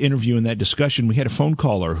interview and that discussion, we had a phone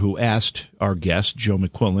caller who asked our guest, Joe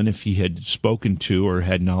McQuillan, if he had spoken to or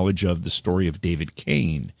had knowledge of the story of David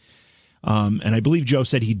Cain. And I believe Joe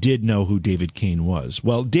said he did know who David Cain was.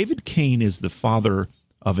 Well, David Cain is the father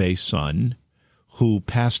of a son who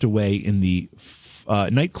passed away in the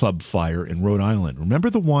nightclub fire in Rhode Island. Remember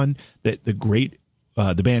the one that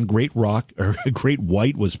the band Great Rock or Great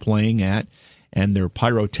White was playing at, and their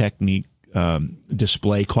pyrotechnic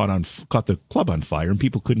display caught the club on fire, and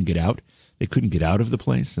people couldn't get out. They couldn't get out of the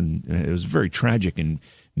place, and it was very tragic, and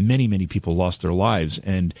many, many people lost their lives.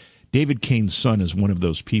 And David Cain's son is one of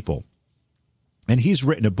those people. And he's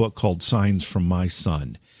written a book called Signs from My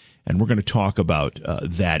Son, and we're going to talk about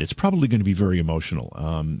that. It's probably going to be very emotional,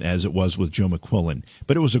 as it was with Joe McQuillan,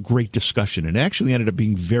 but it was a great discussion, and it actually ended up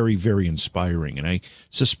being very, very inspiring. And I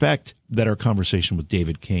suspect that our conversation with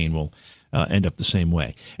David Cain will end up the same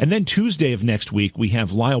way. And then Tuesday of next week, we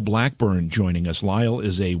have Lyle Blackburn joining us. Lyle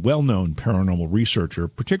is a well-known paranormal researcher,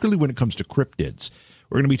 particularly when it comes to cryptids.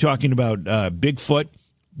 We're going to be talking about Bigfoot,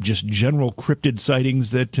 just general cryptid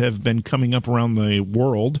sightings that have been coming up around the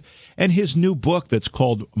world, and his new book that's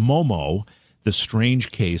called Momo, The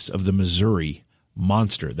Strange Case of the Missouri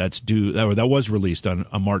Monster. That was released on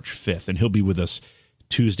March 5th, and he'll be with us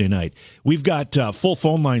Tuesday night. We've got full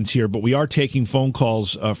phone lines here, but we are taking phone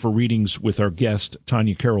calls for readings with our guest,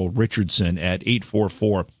 Tanya Carroll Richardson, at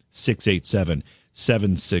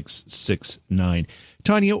 844-687-7669.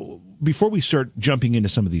 Tanya, before we start jumping into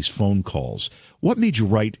some of these phone calls, what made you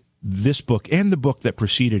write this book and the book that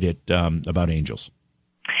preceded it about angels?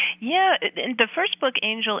 Yeah, in the first book,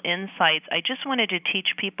 Angel Insights, I just wanted to teach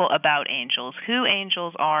people about angels, who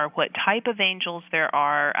angels are, what type of angels there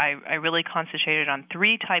are. I really concentrated on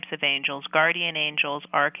 3 types of angels: guardian angels,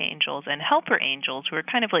 archangels, and helper angels, who are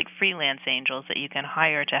kind of like freelance angels that you can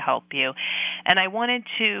hire to help you. And I wanted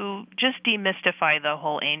to just demystify the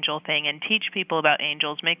whole angel thing and teach people about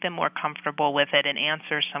angels, make them more comfortable with it, and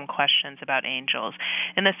answer some questions about angels.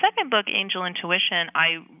 In the second book, Angel Intuition,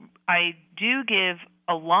 I do give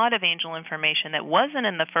a lot of angel information that wasn't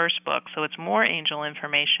in the first book, so it's more angel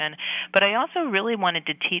information. But I also really wanted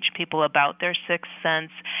to teach people about their sixth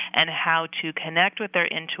sense and how to connect with their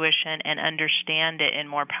intuition and understand it in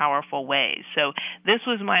more powerful ways. So this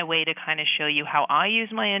was my way to kind of show you how I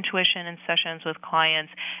use my intuition in sessions with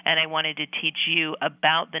clients, and I wanted to teach you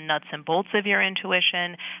about the nuts and bolts of your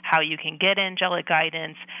intuition, how you can get angelic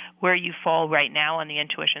guidance, where you fall right now on the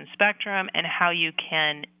intuition spectrum, and how you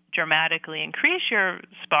can dramatically increase your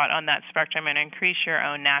spot on that spectrum and increase your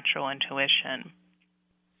own natural intuition.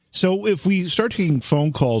 So if we start taking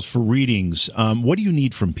phone calls for readings, what do you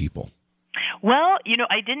need from people? Well,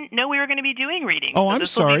 I didn't know we were going to be doing readings. Oh, so I'm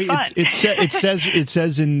sorry. It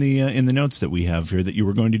says in the notes that we have here that you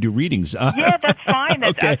were going to do readings. Yeah, that's fine.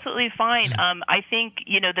 That's okay. Absolutely fine. I think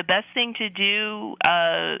the best thing to do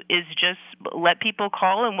is just let people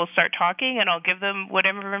call, and we'll start talking, and I'll give them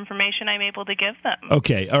whatever information I'm able to give them.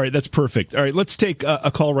 Okay. All right. That's perfect. All right. Let's take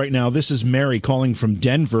a call right now. This is Mary calling from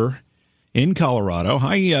Denver in Colorado.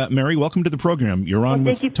 Hi, Mary. Welcome to the program. You're on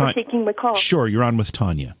with Thank you for taking my call. Sure. You're on with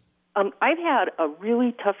Tanya. I've had a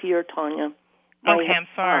really tough year, Tanya. Okay, I'm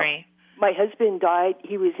sorry. My husband died.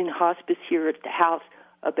 He was in hospice here at the house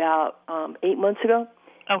about 8 months ago.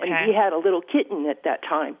 Okay. And he had a little kitten at that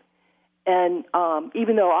time. And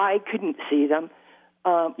even though I couldn't see them,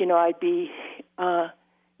 I'd be,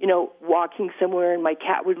 walking somewhere, and my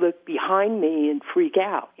cat would look behind me and freak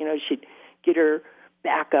out. She'd get her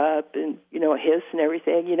back up and, hiss and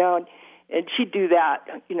everything, and she'd do that,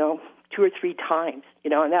 2 or 3 times,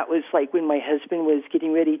 and that was like when my husband was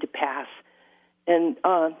getting ready to pass. And,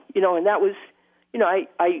 and that was,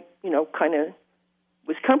 I kind of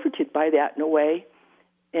was comforted by that in a way.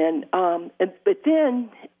 But then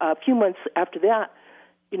a few months after that,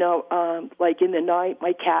 like in the night,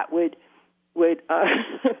 my cat would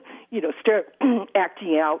start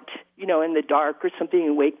acting out, in the dark or something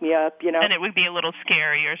and wake me up, And it would be a little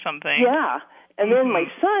scary or something. Yeah. And then my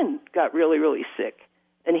son got really, really sick,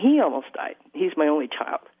 and he almost died. He's my only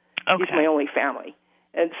child. Okay. He's my only family.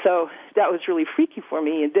 And so that was really freaky for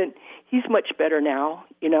me. And then he's much better now,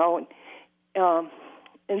 And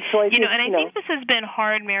so I think, I think this has been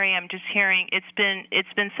hard, Mary. I'm just hearing it's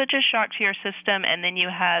been such a shock to your system, and then you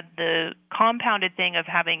had the compounded thing of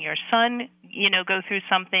having your son, go through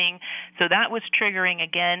something, so that was triggering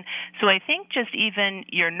again. So I think just even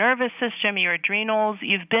your nervous system, your adrenals,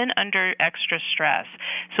 you've been under extra stress.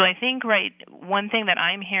 So I think, one thing that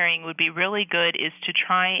I'm hearing would be really good is to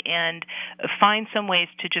try and find some ways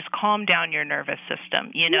to just calm down your nervous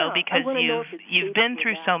system, because you've been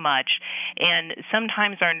through so much, and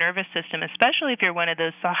sometimes our nervous system, especially if you're one of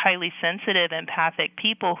those highly sensitive, empathic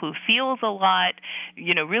people who feels a lot,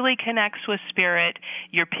 really connects with spirit,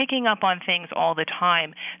 you're picking up on things all the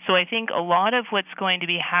time. So I think a lot of what's going to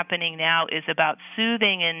be happening now is about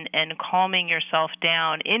soothing and calming yourself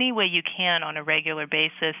down any way you can on a regular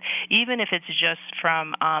basis, even if it's just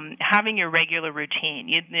from having your regular routine.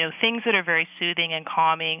 Things that are very soothing and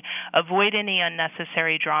calming. Avoid any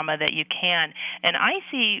unnecessary drama that you can. And I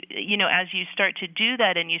see, as you start to do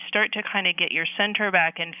that and you start to kind of get your center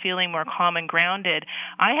back and feeling more calm and grounded,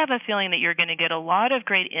 I have a feeling that you're going to get a lot of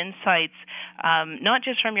great insights, not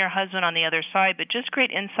just from your husband on the other side, but just great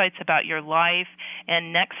insights about your life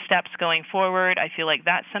and next steps going forward. I feel like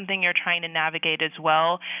that's something you're trying to navigate as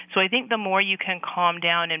well. So I think the more you can calm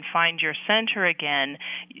down and find your center again,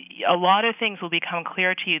 a lot of things will become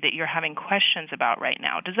clear to you that you're having questions about right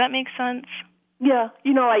now. Does that make sense? Yeah,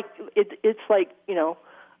 it's like,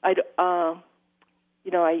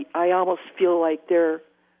 I almost feel like they're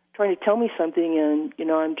trying to tell me something, and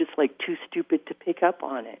I'm just like too stupid to pick up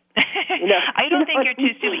on it. I don't think you're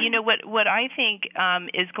too stupid. What I think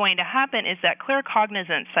is going to happen is that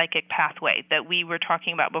claircognizant psychic pathway that we were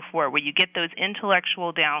talking about before, where you get those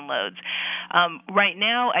intellectual downloads. Right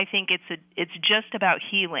now, I think it's just about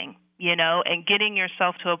healing. And getting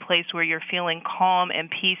yourself to a place where you're feeling calm and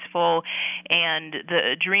peaceful, and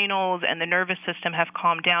the adrenals and the nervous system have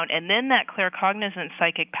calmed down. And then that claircognizant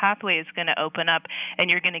psychic pathway is going to open up, and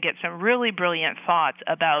you're going to get some really brilliant thoughts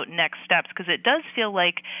about next steps, because it does feel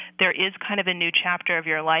like there is kind of a new chapter of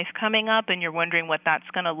your life coming up, and you're wondering what that's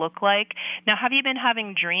going to look like. Now, have you been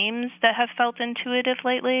having dreams that have felt intuitive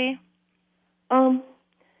lately? No,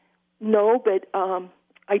 but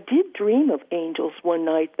I did dream of angels one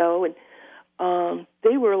night, though, and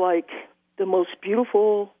they were like the most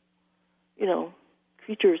beautiful,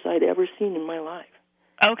 creatures I'd ever seen in my life.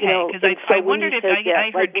 Okay, because I wondered if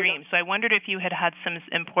I heard dreams, so I wondered if you had some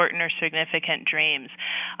important or significant dreams.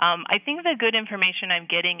 I think the good information I'm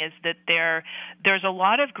getting is that there's a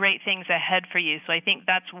lot of great things ahead for you. So I think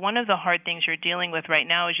that's one of the hard things you're dealing with right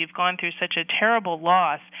now, is you've gone through such a terrible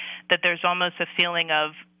loss that there's almost a feeling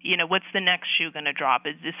of, what's the next shoe going to drop?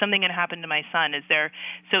 Is something going to happen to my son?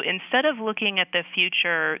 So instead of looking at the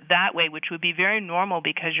future that way, which would be very normal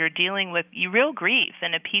because you're dealing with real grief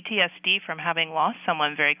and a PTSD from having lost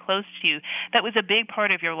someone very close to you, that was a big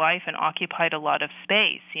part of your life and occupied a lot of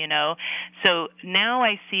space, So now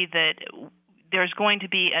I see that there's going to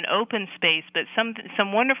be an open space, but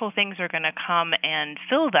some wonderful things are going to come and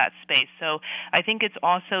fill that space. So I think it's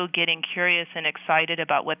also getting curious and excited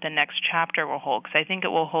about what the next chapter will hold, because I think it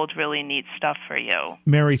will hold really neat stuff for you.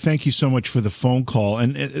 Mary, thank you so much for the phone call.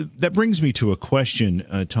 And that brings me to a question,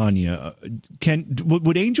 Tanya.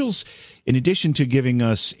 Would angels, in addition to giving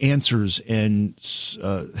us answers and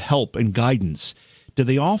help and guidance, are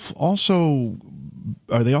they also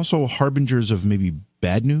harbingers of maybe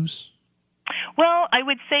bad news? Well, I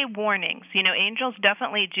would say warnings. Angels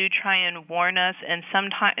definitely do try and warn us, and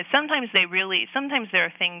sometimes there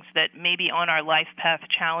are things that maybe on our life path,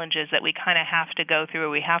 challenges that we kind of have to go through, or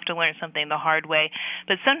we have to learn something the hard way.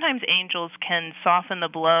 But sometimes angels can soften the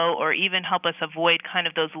blow or even help us avoid kind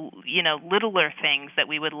of those, littler things that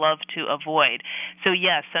we would love to avoid. So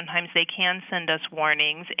yes, sometimes they can send us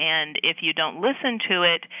warnings, and if you don't listen to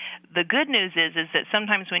it, the good news is that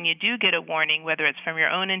sometimes when you do get a warning, whether it's from your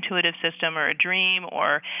own intuitive system or a dream,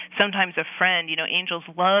 or sometimes a friend. Angels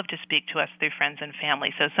love to speak to us through friends and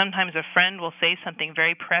family. So sometimes a friend will say something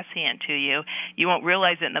very prescient to you. You won't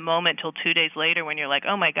realize it in the moment till 2 days later when you're like,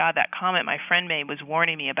 oh my God, that comment my friend made was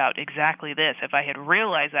warning me about exactly this. If I had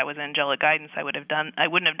realized that was angelic guidance, I wouldn't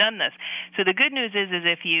have done this. So the good news is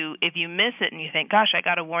if you miss it and you think, gosh, I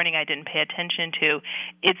got a warning I didn't pay attention to,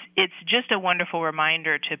 it's just a wonderful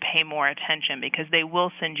reminder to pay more attention, because they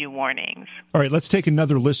will send you warnings. All right, let's take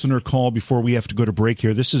another listener call before we have to go to break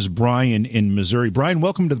here. This is Brian in Missouri. Brian,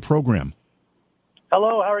 welcome to the program.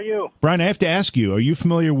 Hello, how are you? Brian, I have to ask you, are you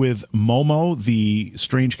familiar with Momo, the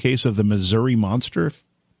strange case of the Missouri Monster?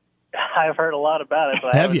 I've heard a lot about it,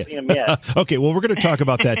 but I haven't seen him yet. Okay, well, we're going to talk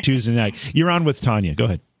about that Tuesday night. You're on with Tanya. Go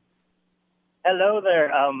ahead. Hello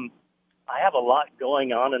there. I have a lot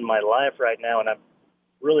going on in my life right now, and I'm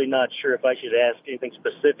really not sure if I should ask anything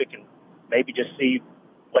specific and maybe just see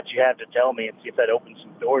what you have to tell me and see if that opens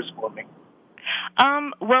some doors for me.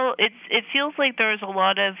 Well, it feels like there's a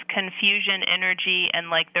lot of confusion, energy, and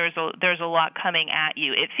like there's a lot coming at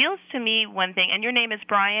you. It feels to me one thing, and your name is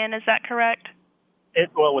Brian, is that correct?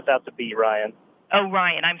 Well, without the B, Ryan. Oh,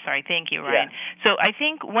 Ryan. I'm sorry. Thank you, Ryan. Yeah. So I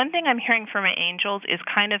think one thing I'm hearing from my angels is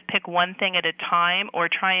kind of pick one thing at a time, or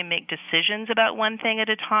try and make decisions about one thing at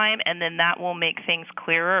a time, and then that will make things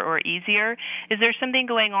clearer or easier. Is there something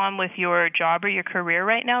going on with your job or your career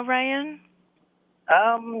right now, Ryan?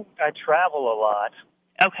 I travel a lot.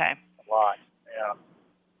 Okay. A lot, yeah.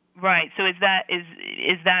 Right. So is that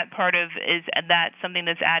something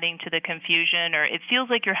that's adding to the confusion, or it feels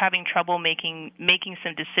like you're having trouble making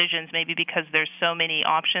some decisions, maybe because there's so many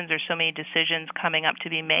options or so many decisions coming up to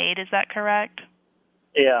be made. Is that correct?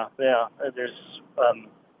 Yeah. There's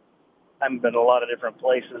I'm in a lot of different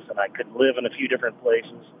places, and I could live in a few different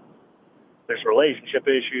places. There's relationship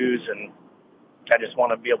issues, and I just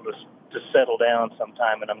want to be able to settle down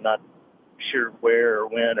sometime, and I'm not sure where or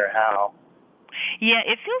when or how. Yeah,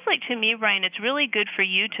 it feels like to me, Ryan, it's really good for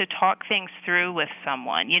you to talk things through with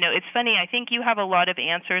someone. It's funny, I think you have a lot of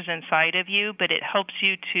answers inside of you, but it helps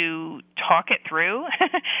you to talk it through,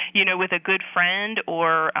 with a good friend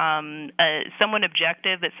or someone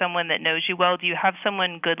objective, but someone that knows you well. Do you have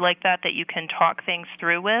someone good like that you can talk things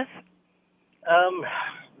through with?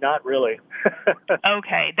 Not really.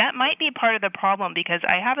 Okay, that might be part of the problem, because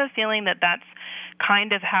I have a feeling that that's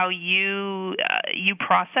kind of how you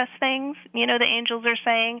process things, the angels are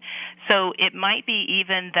saying. So it might be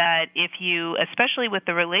even that if you, especially with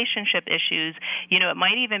the relationship issues, it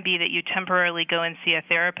might even be that you temporarily go and see a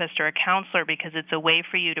therapist or a counselor, because it's a way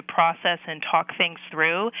for you to process and talk things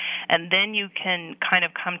through, and then you can kind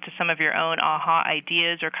of come to some of your own aha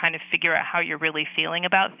ideas or kind of figure out how you're really feeling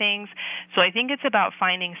about things. So I think it's about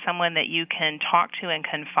finding someone that you can talk to and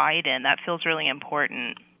confide in. That feels really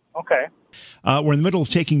important. Okay. We're in the middle of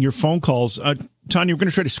taking your phone calls. Tanya, we're going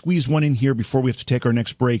to try to squeeze one in here before we have to take our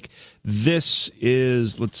next break. This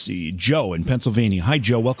is, Joe in Pennsylvania. Hi,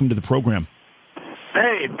 Joe. Welcome to the program.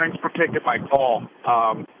 Hey, thanks for taking my call.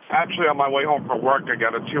 Actually, on my way home from work, I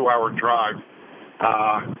got a 2-hour drive.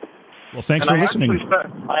 Well, thanks for listening.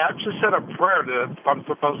 I actually said a prayer that I'm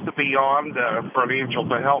supposed to be on for an angel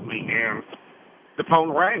to help me, and the phone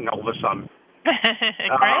rang all of a sudden.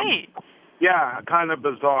 Great. Yeah, kind of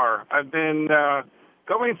bizarre. I've been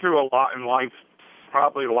going through a lot in life,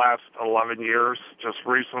 probably the last 11 years. Just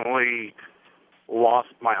recently lost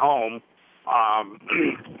my home.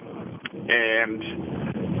 And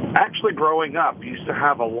actually growing up, used to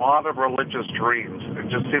have a lot of religious dreams. It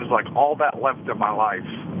just seems like all that left in my life.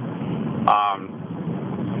 I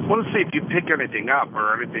want to see if you pick anything up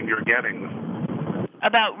or anything you're getting.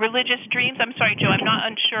 About religious dreams? I'm sorry, Joe, I'm not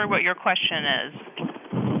unsure what your question is.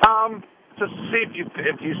 Just to see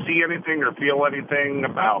if you see anything or feel anything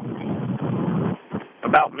about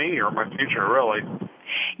me or my future, really.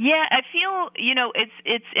 Yeah, I feel,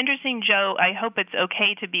 it's interesting, Joe. I hope it's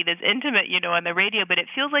okay to be this intimate, on the radio, but it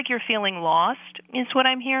feels like you're feeling lost is what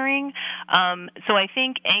I'm hearing. So I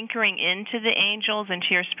think anchoring into the angels and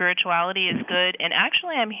to your spirituality is good. And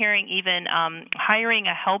actually I'm hearing even hiring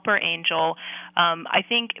a helper angel. I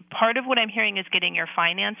think part of what I'm hearing is getting your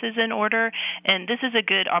finances in order. And this is a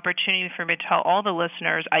good opportunity for me to tell all the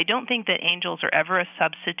listeners, I don't think that angels are ever a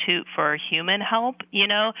substitute for human help,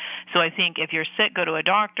 So I think if you're sick, go to a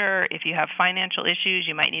doctor. If you have financial issues,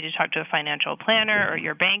 you might need to talk to a financial planner or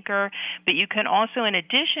your banker. But you can also, in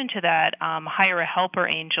addition to that, hire a helper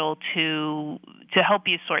angel to help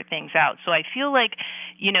you sort things out. So I feel like,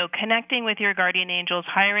 connecting with your guardian angels,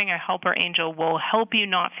 hiring a helper angel will help you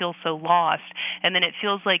not feel so lost. And then it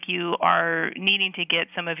feels like you are needing to get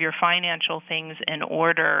some of your financial things in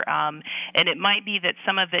order. And it might be that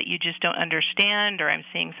some of it you just don't understand, or I'm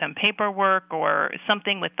seeing some paperwork or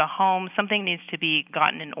something with the home. Something needs to be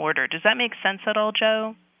gotten in order. Does that make sense at all,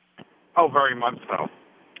 Joe? Oh, very much so.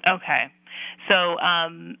 Okay. So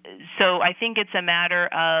I think it's a matter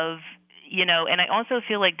of, and I also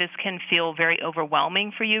feel like this can feel very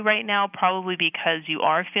overwhelming for you right now, probably because you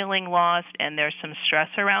are feeling lost and there's some stress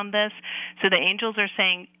around this. So the angels are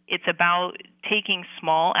saying it's about taking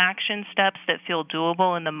small action steps that feel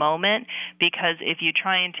doable in the moment, because if you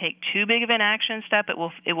try and take too big of an action step, it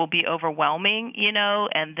will be overwhelming,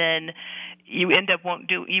 and then you'll end up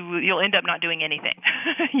not doing anything,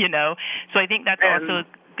 So I think that's also a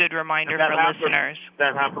good reminder for listeners.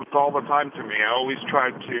 That happens all the time to me. I always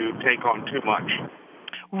try to take on too much.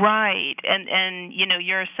 Right. And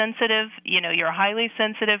you're sensitive, you're a highly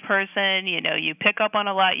sensitive person, you pick up on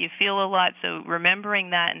a lot, you feel a lot. So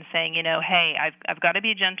remembering that and saying, hey, I've got to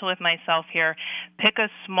be gentle with myself here. Pick a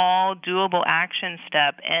small, doable action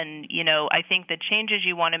step. And, I think the changes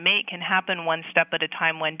you want to make can happen one step at a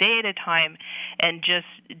time, one day at a time, and just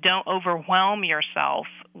don't overwhelm yourself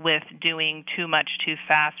with doing too much too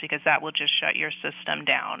fast, because that will just shut your system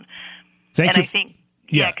down. I think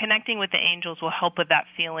connecting with the angels will help with that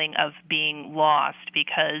feeling of being lost,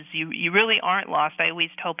 because you really aren't lost. I always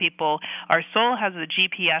tell people our soul has a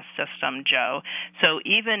GPS system, Joe. So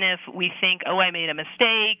even if we think, I made a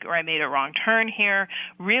mistake or I made a wrong turn here,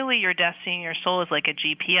 really your destiny, your soul is like a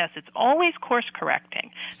GPS. It's always course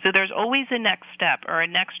correcting. So there's always a next step or a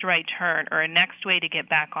next right turn or a next way to get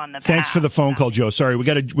back on the path. Thanks for the phone call, Joe. Sorry, we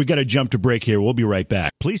got to jump to break here. We'll be right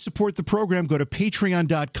back. Please support the program. Go to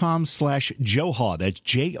patreon.com/Johaw. That's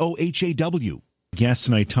JOHAW. Guest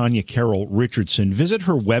tonight, Tanya Carol Richardson. Visit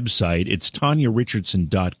her website. It's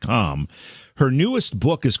TanyaRichardson.com. Her newest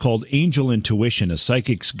book is called Angel Intuition, A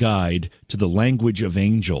Psychic's Guide to the Language of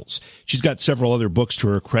Angels. She's got several other books to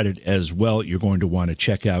her credit as well you're going to want to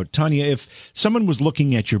check out. Tanya, if someone was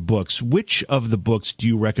looking at your books, which of the books do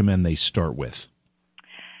you recommend they start with?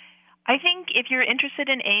 I think if you're interested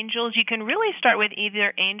in angels, you can really start with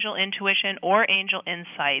either Angel Intuition or Angel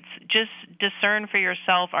Insights. Just discern for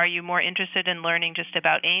yourself, are you more interested in learning just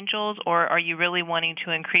about angels, or are you really wanting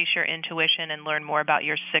to increase your intuition and learn more about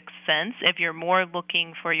your sixth sense? If you're more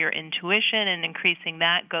looking for your intuition and increasing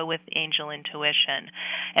that, go with Angel Intuition.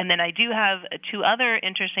 And then I do have two other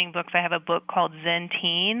interesting books. I have a book called Zen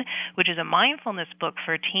Teen, which is a mindfulness book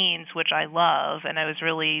for teens, which I love and I was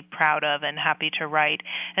really proud of and happy to write.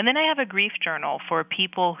 And then I have a grief journal for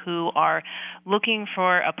people who are looking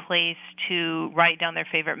for a place to write down their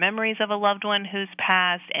favorite memories of a loved one who's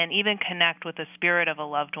passed, and even connect with the spirit of a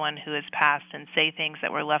loved one who has passed and say things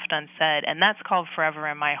that were left unsaid. And that's called Forever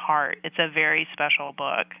in My Heart. It's a very special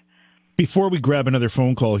book. Before we grab another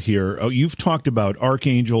phone call here, you've talked about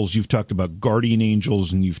archangels, you've talked about guardian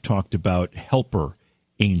angels, and you've talked about helper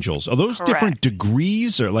angels. Are those Correct. Different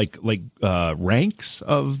degrees or like ranks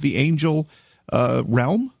of the angel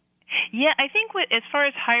realm? Yeah, I think as far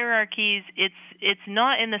as hierarchies, it's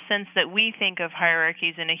not in the sense that we think of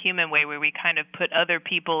hierarchies in a human way where we kind of put other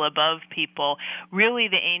people above people. Really,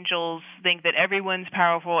 the angels think that everyone's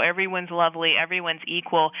powerful, everyone's lovely, everyone's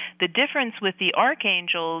equal. The difference with the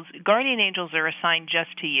archangels, guardian angels are assigned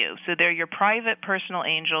just to you. So they're your private personal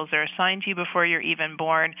angels. They're assigned to you before you're even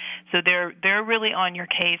born. So they're really on your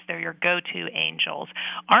case. They're your go-to angels.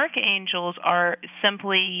 Archangels are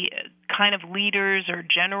simply kind of leaders or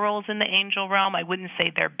generals in the angel realm. I wouldn't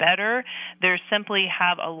say they're better. They simply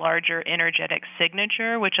have a larger energetic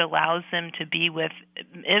signature, which allows them to be with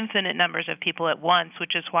infinite numbers of people at once,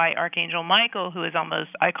 which is why Archangel Michael, who is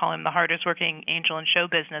I call him the hardest working angel in show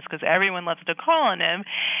business, because everyone loves to call on him,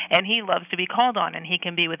 and he loves to be called on, and he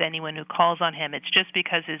can be with anyone who calls on him. It's just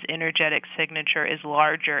because his energetic signature is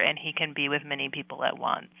larger, and he can be with many people at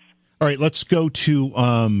once. All right, let's go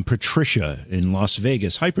to Patricia in Las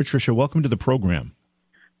Vegas. Hi, Patricia. Welcome to the program.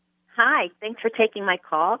 Hi. Thanks for taking my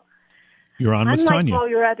call. You're on with Tanya. Unlike all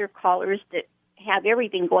your other callers that have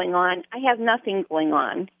everything going on, I have nothing going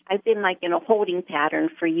on. I've been like in a holding pattern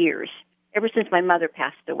for years, ever since my mother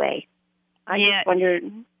passed away. I just wondered,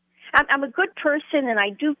 I'm a good person and I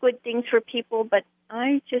do good things for people, but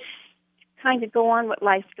I just kind of go on with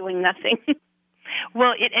life doing nothing.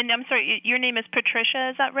 Well, and I'm sorry, your name is Patricia,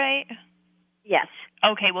 is that right? Yes.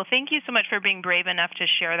 Okay, well, thank you so much for being brave enough to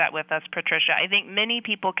share that with us, Patricia. I think many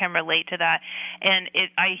people can relate to that, and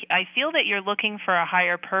I feel that you're looking for a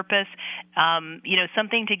higher purpose,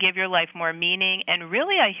 something to give your life more meaning, and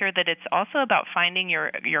really I hear that it's also about finding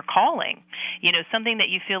your calling, something that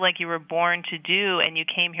you feel like you were born to do and you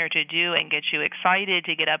came here to do and get you excited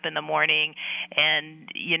to get up in the morning, and,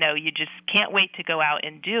 you just can't wait to go out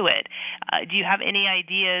and do it. Do you have any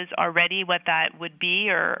ideas already what that would be,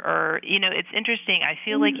 or it's interesting. I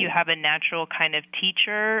feel like you have a natural kind of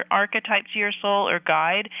teacher archetype to your soul or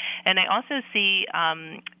guide. And I also see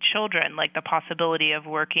children, like the possibility of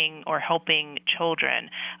working or helping children,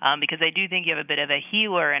 because I do think you have a bit of a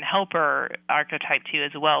healer and helper archetype to you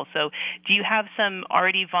as well. So do you have some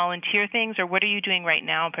already volunteer things, or what are you doing right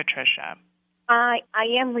now, Patricia? I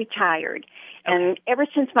am retired. Okay. And ever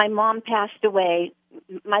since my mom passed away,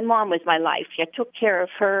 my mom was my life. I took care of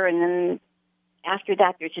her, and then after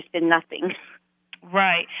that, there's just been nothing.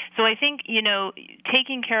 Right. So I think,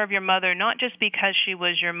 taking care of your mother, not just because she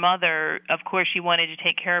was your mother, of course you wanted to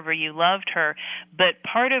take care of her, you loved her, but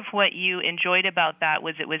part of what you enjoyed about that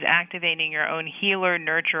was it was activating your own healer,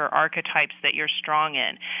 nurturer archetypes that you're strong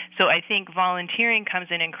in. So I think volunteering comes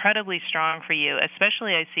in incredibly strong for you,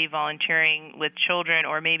 especially I see volunteering with children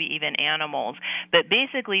or maybe even animals, but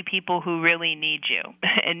basically people who really need you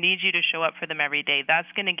and need you to show up for them every day. That's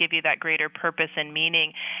going to give you that greater purpose and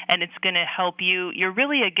meaning, and it's going to help you. You're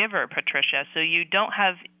really a giver, Patricia, so you don't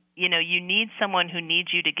have, you need someone who needs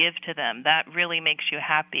you to give to them. That really makes you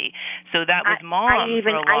happy. So that was Mom for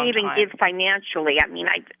a long time. I even give financially. I mean,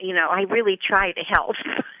 I really try to help.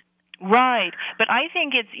 Right, but I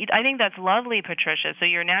think that's lovely, Patricia. So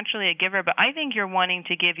you're naturally a giver, but I think you're wanting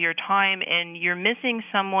to give your time, and you're missing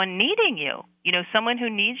someone needing you. Someone who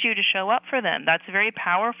needs you to show up for them. That's very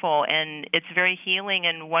powerful, and it's very healing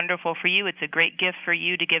and wonderful for you. It's a great gift for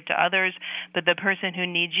you to give to others, but the person who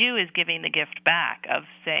needs you is giving the gift back of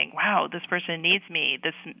saying, "Wow, this person needs me.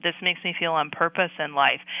 This makes me feel on purpose in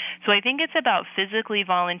life." So I think it's about physically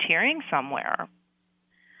volunteering somewhere.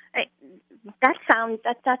 That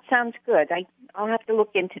sounds good. I'll have to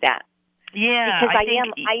look into that. Yeah, because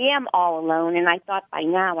I am all alone, and I thought by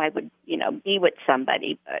now I would be with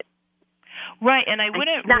somebody, but right. And I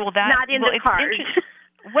wouldn't rule that. Not in the cards.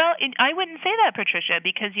 Well, I wouldn't say that, Patricia,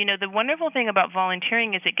 because, the wonderful thing about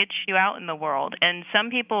volunteering is it gets you out in the world. And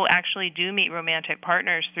some people actually do meet romantic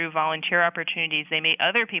partners through volunteer opportunities. They meet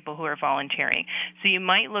other people who are volunteering. So you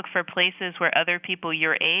might look for places where other people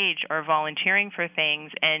your age are volunteering for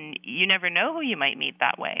things, and you never know who you might meet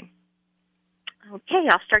that way. Okay,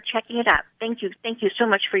 I'll start checking it out. Thank you. Thank you so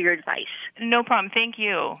much for your advice. No problem. Thank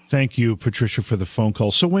you. Thank you, Patricia, for the phone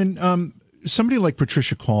call. So when somebody like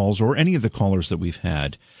Patricia calls, or any of the callers that we've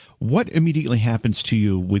had, what immediately happens to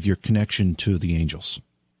you with your connection to the angels?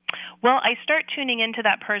 Well, I start tuning into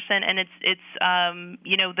that person, and it's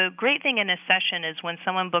the great thing in a session is when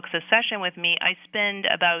someone books a session with me, I spend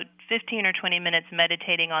about 15 or 20 minutes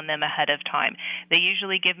meditating on them ahead of time. They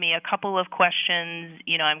usually give me a couple of questions.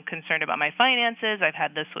 I'm concerned about my finances. I've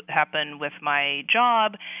had this happen with my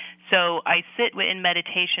job. So I sit in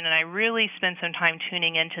meditation, and I really spend some time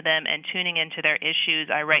tuning into them and tuning into their issues.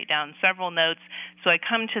 I write down several notes, so I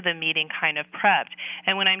come to the meeting kind of prepped.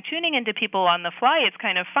 And when I'm tuning into people on the fly, it's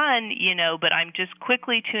kind of fun, but I'm just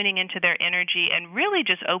quickly tuning into their energy and really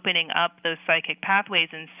just opening up those psychic pathways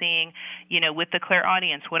and seeing, with the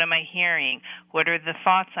clairaudience, what am I hearing? What are the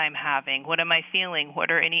thoughts I'm having? What am I feeling? What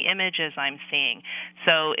are any images I'm seeing?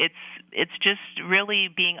 So it's just really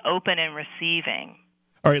being open and receiving.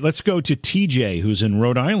 All right, let's go to TJ, who's in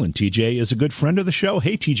Rhode Island. TJ is a good friend of the show.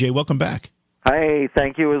 Hey, TJ, welcome back. Hey,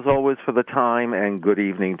 thank you as always for the time, and good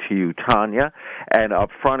evening to you, Tanya. And up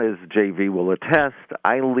front, as JV will attest,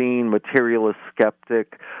 I lean materialist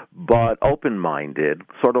skeptic, but open-minded,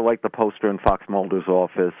 sort of like the poster in Fox Mulder's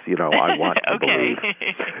office, I want to believe.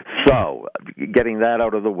 So, getting that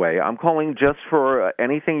out of the way, I'm calling just for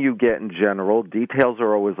anything you get in general. Details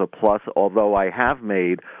are always a plus, although I have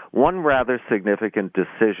made one rather significant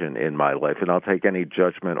decision in my life, and I'll take any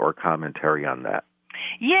judgment or commentary on that.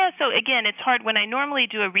 Yeah, so again, it's hard. When I normally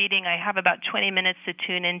do a reading, I have about 20 minutes to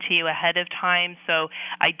tune into you ahead of time, so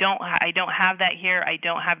I don't have that here. I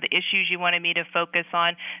don't have the issues you wanted me to focus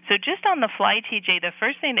on. So just on the fly, TJ, the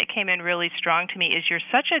first thing that came in really strong to me is you're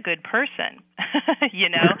such a good person.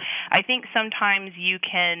 I think sometimes you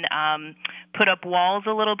can put up walls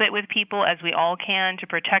a little bit with people, as we all can, to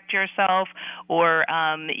protect yourself, or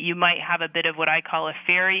you might have a bit of what I call a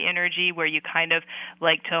fairy energy, where you kind of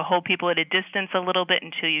like to hold people at a distance a little bit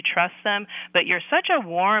until you trust them. But you're such a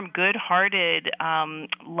warm, good-hearted,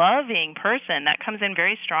 loving person. That comes in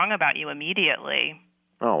very strong about you immediately.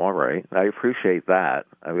 Oh, all right. I appreciate that.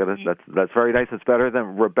 That's very nice. It's better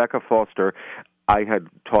than Rebecca Foster I had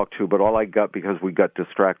talked to, but all I got, because we got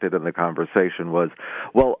distracted in the conversation, was,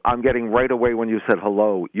 well, I'm getting right away when you said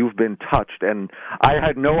hello, you've been touched, and I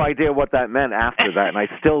had no idea what that meant after that, and I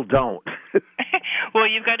still don't. Well,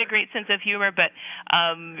 you've got a great sense of humor, but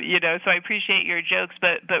so I appreciate your jokes.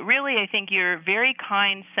 But really, I think you're a very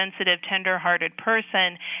kind, sensitive, tender-hearted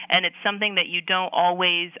person, and it's something that you don't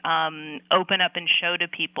always open up and show to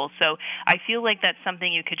people. So I feel like that's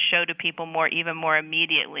something you could show to people even more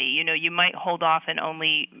immediately. You might hold off and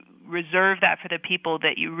only reserve that for the people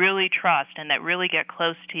that you really trust and that really get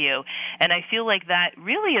close to you. And I feel like that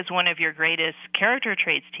really is one of your greatest character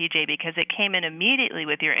traits, TJ, because it came in immediately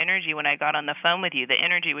with your energy when I got on the phone with you. The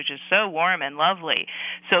energy was just so warm and lovely.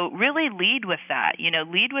 So really lead with that.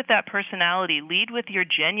 Lead with that personality. Lead with your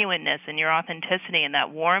genuineness and your authenticity and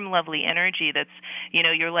that warm, lovely energy that's,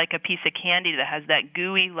 you're like a piece of candy that has that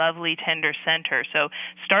gooey, lovely, tender center. So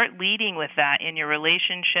start leading with that in your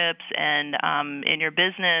relationships and in your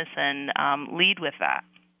business, and lead with that.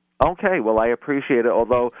 Okay, well, I appreciate it.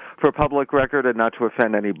 Although, for public record and not to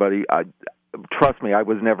offend anybody, trust me, I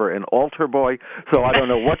was never an altar boy, so I don't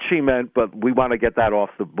know what she meant, but we want to get that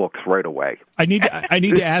off the books right away. I need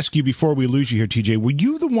to ask you before we lose you here, TJ, were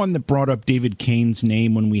you the one that brought up David Kane's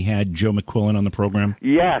name when we had Joe McQuillan on the program?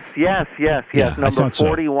 Yes, Yeah, number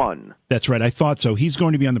 41. So. That's right, I thought so. He's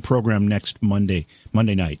going to be on the program next Monday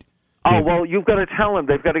night. Oh, well, you've got to tell him.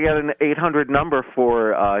 They've got to get an 800 number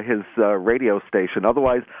for his radio station.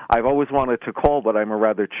 Otherwise, I've always wanted to call, but I'm a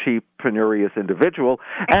rather cheap, penurious individual,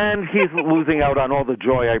 and he's losing out on all the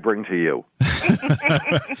joy I bring to you.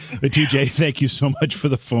 But TJ, thank you so much for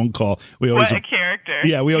the phone call. What a character.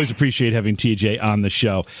 Yeah, we always appreciate having TJ on the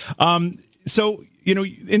show. So,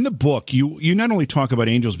 in the book, you not only talk about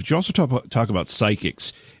angels, but you also talk about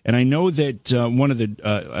psychics. And I know that one of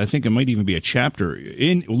the, I think it might even be a chapter,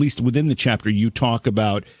 at least within the chapter, you talk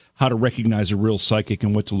about how to recognize a real psychic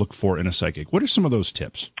and what to look for in a psychic. What are some of those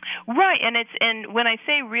tips? Right, and when I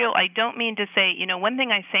say real, I don't mean to say, one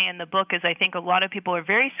thing I say in the book is I think a lot of people are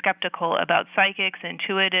very skeptical about psychics,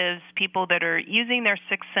 intuitives, people that are using their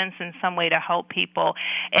sixth sense in some way to help people.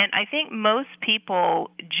 And I think most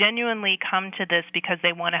people genuinely come to this because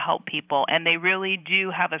they want to help people, and they really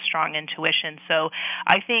do have a strong intuition. So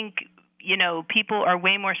I think people are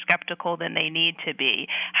way more skeptical than they need to be.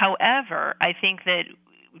 However, I think that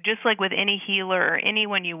just like with any healer or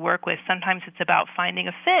anyone you work with, sometimes it's about finding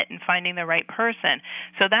a fit and finding the right person.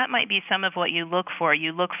 So that might be some of what you look for.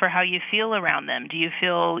 You look for how you feel around them. Do you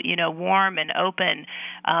feel, warm and open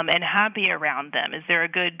and happy around them? Is there a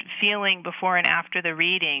good feeling before and after the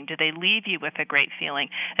reading? Do they leave you with a great feeling?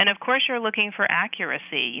 And of course, you're looking for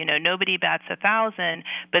accuracy. Nobody bats 1,000,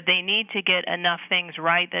 but they need to get enough things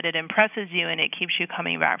right that it impresses you and it keeps you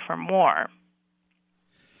coming back for more.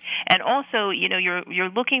 And also, you're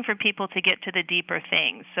looking for people to get to the deeper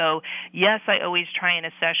things. So, yes, I always try in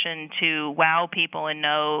a session to wow people and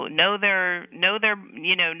know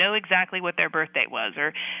exactly what their birthday was,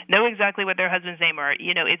 or know exactly what their husband's name are.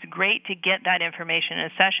 It's great to get that information in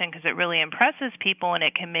a session because it really impresses people and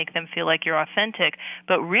it can make them feel like you're authentic.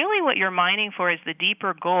 But really, what you're mining for is the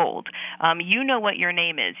deeper gold. You know what your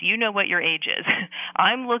name is. You know what your age is.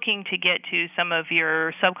 I'm looking to get to some of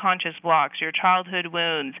your subconscious blocks, your childhood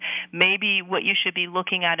wounds, maybe what you should be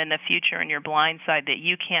looking at in the future in your blind side that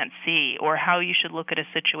you can't see, or how you should look at a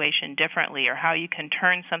situation differently, or how you can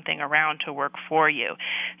turn something around to work for you.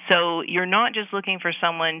 So you're not just looking for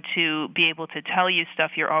someone to be able to tell you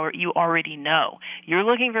stuff you already know. You're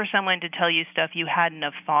looking for someone to tell you stuff you hadn't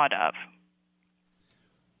have thought of.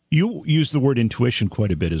 You use the word intuition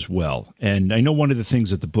quite a bit as well. And I know one of the things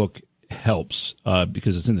that the book helps,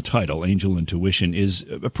 because it's in the title, Angel Intuition, is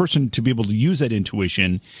a person to be able to use that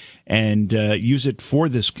intuition and use it for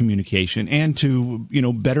this communication and to,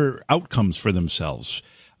 better outcomes for themselves.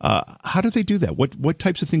 How do they do that? What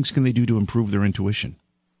types of things can they do to improve their intuition?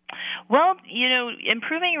 Well,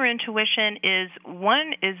 improving your intuition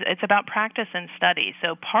it's about practice and study.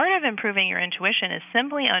 So part of improving your intuition is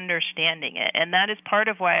simply understanding it, and that is part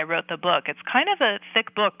of why I wrote the book. It's kind of a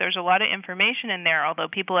thick book. There's a lot of information in there, although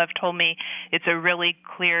people have told me it's a really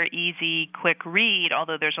clear, easy, quick read,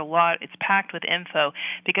 although there's a lot, it's packed with info,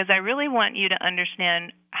 because I really want you to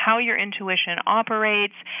understand how your intuition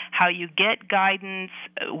operates, how you get guidance,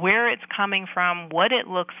 where it's coming from, what it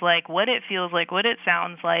looks like, what it feels like, what it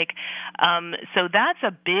sounds like. So that's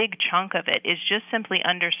a big chunk of it, is just simply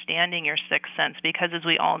understanding your sixth sense, because as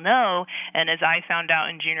we all know, and as I found out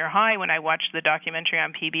in junior high when I watched the documentary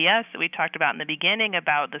on PBS that we talked about in the beginning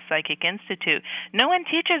about the Psychic Institute, no one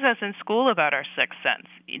teaches us in school about our sixth sense.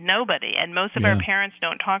 Nobody. And most of our parents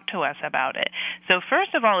don't talk to us about it. So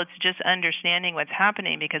first of all, it's just understanding what's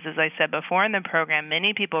happening, because as I said before in the program,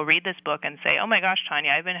 many people read this book and say, oh my gosh,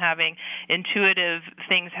 Tanya, I've been having intuitive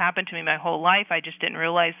things happen to me my whole life. I just didn't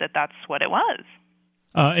realize that that's what it was.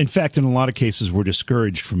 In fact, in a lot of cases, we're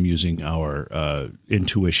discouraged from using our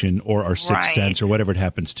intuition or our sixth sense or whatever it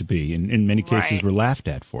happens to be. In many cases, we're laughed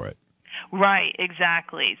at for it. Right,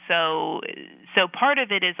 exactly. So part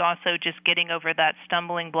of it is also just getting over that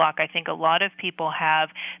stumbling block. I think a lot of people have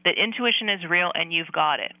that intuition is real and you've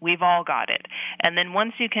got it. We've all got it. And then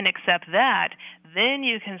once you can accept that, then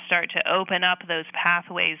you can start to open up those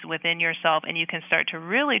pathways within yourself, and you can start to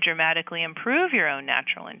really dramatically improve your own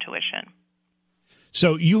natural intuition.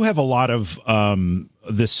 So you have a lot of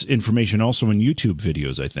this information also in YouTube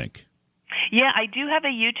videos, I think. Yeah, I do have a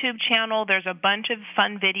YouTube channel. There's a bunch of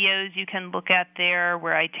fun videos you can look at there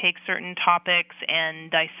where I take certain topics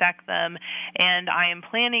and dissect them. And I am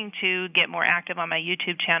planning to get more active on my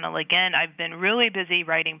YouTube channel again. I've been really busy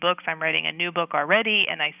writing books. I'm writing a new book already,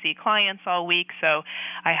 and I see clients all week, so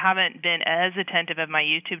I haven't been as attentive of my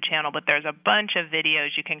YouTube channel. But there's a bunch of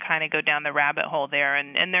videos you can kind of go down the rabbit hole there,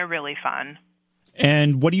 and they're really fun.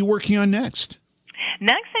 And what are you working on next?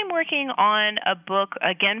 Next, I'm working on a book,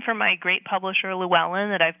 again, from my great publisher, Llewellyn,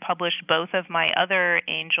 that I've published both of my other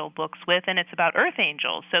angel books with, and it's about earth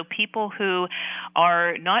angels. So people who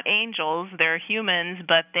are not angels, they're humans,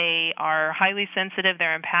 but they are highly sensitive,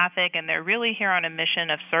 they're empathic, and they're really here on a mission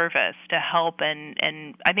of service to help.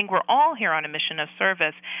 And I think we're all here on a mission of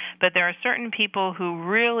service, but there are certain people who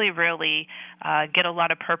really, really get a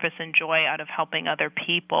lot of purpose and joy out of helping other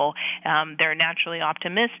people. They're naturally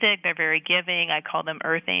optimistic, they're very giving. I call them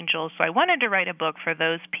earth angels. So I wanted to write a book for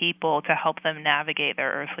those people to help them navigate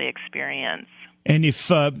their earthly experience. And if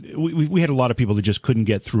we had a lot of people that just couldn't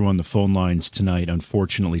get through on the phone lines tonight,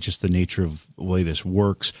 unfortunately, just the nature of the way this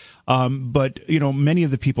works. But, you know, many of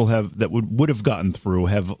the people that would have gotten through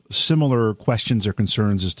have similar questions or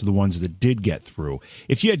concerns as to the ones that did get through.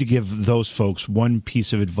 If you had to give those folks one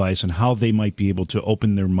piece of advice on how they might be able to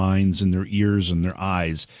open their minds and their ears and their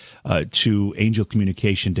eyes to angel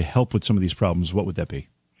communication to help with some of these problems, what would that be?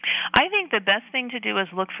 I think the best thing to do is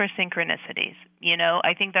look for synchronicities. You know,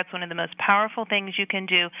 I think that's one of the most powerful things you can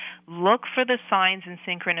do. Look for the signs and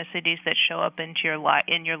synchronicities that show up in your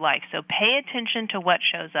life. So pay attention to what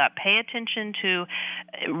shows up. Pay attention to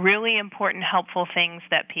really important, helpful things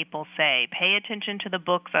that people say. Pay attention to the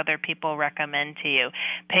books other people recommend to you.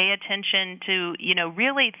 Pay attention to, you know,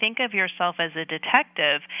 really think of yourself as a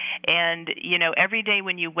detective. And, you know, every day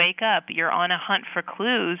when you wake up, you're on a hunt for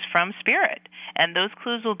clues from spirit. And those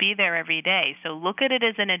clues will be there every day. So look at it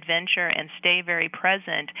as an adventure and stay very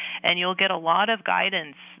present, and you'll get a lot of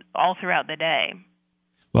guidance all throughout the day.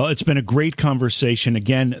 Well, it's been a great conversation.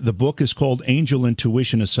 Again, the book is called Angel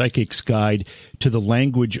Intuition, A Psychic's Guide to the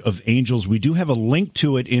Language of Angels. We do have a link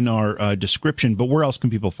to it in our description, but where else can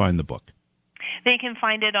people find the book? They can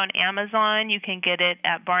find it on Amazon. You can get it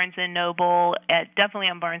at Barnes & Noble, definitely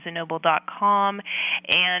on barnesandnoble.com.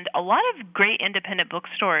 And a lot of great independent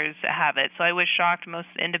bookstores have it. So I was shocked most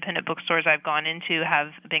independent bookstores I've gone into have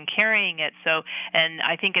been carrying it. So, and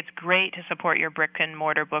I think it's great to support your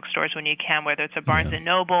brick-and-mortar bookstores when you can, whether it's a Barnes &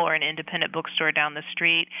 Noble or an independent bookstore down the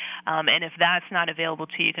street. And if that's not available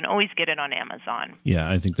to you, you can always get it on Amazon. Yeah,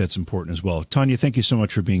 I think that's important as well. Tanya, thank you so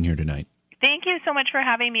much for being here tonight. Thank you so much for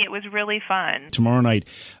having me. It was really fun. Tomorrow night,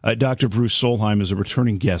 Dr. Bruce Solheim is a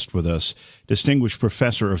returning guest with us, distinguished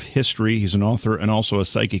professor of history. He's an author and also a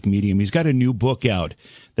psychic medium. He's got a new book out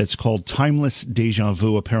that's called Timeless Deja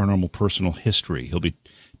Vu, A Paranormal Personal History. He'll be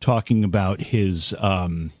talking about his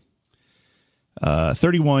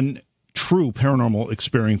 31 true paranormal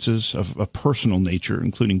experiences of a personal nature,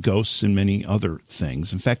 including ghosts and many other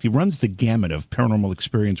things. In fact, he runs the gamut of paranormal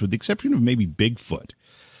experience with the exception of maybe Bigfoot.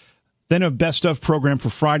 Then a best of program for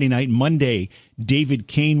Friday night. Monday, David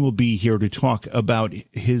Kane will be here to talk about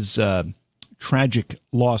his tragic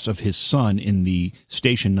loss of his son in the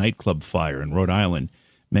Station nightclub fire in Rhode Island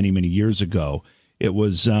many, many years ago. It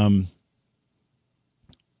was the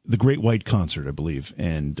Great White Concert, I believe,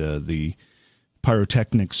 and the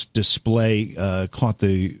pyrotechnics display caught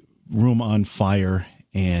the room on fire,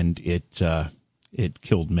 and it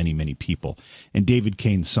killed many, many people. And David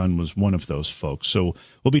Kane's son was one of those folks. So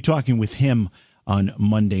we'll be talking with him on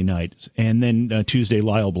Monday night. And then Tuesday,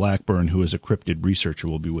 Lyle Blackburn, who is a cryptid researcher,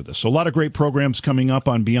 will be with us. So a lot of great programs coming up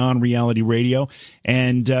on Beyond Reality Radio.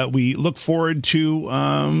 And we look forward to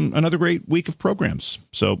another great week of programs.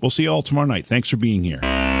 So we'll see you all tomorrow night. Thanks for being here.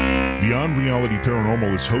 Beyond Reality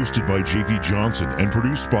Paranormal is hosted by J.V. Johnson and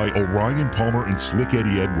produced by Orion Palmer and Slick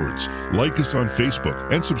Eddie Edwards. Like us on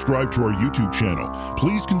Facebook and subscribe to our YouTube channel.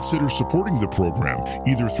 Please consider supporting the program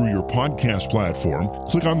either through your podcast platform,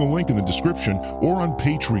 click on the link in the description, or on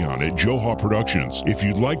Patreon at Joha Productions. If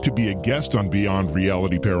you'd like to be a guest on Beyond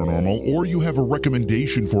Reality Paranormal, or you have a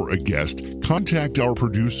recommendation for a guest, contact our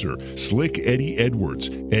producer, Slick Eddie Edwards.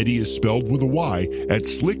 Eddie is spelled with a Y at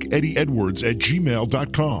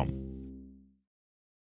slickeddieedwards@gmail.com.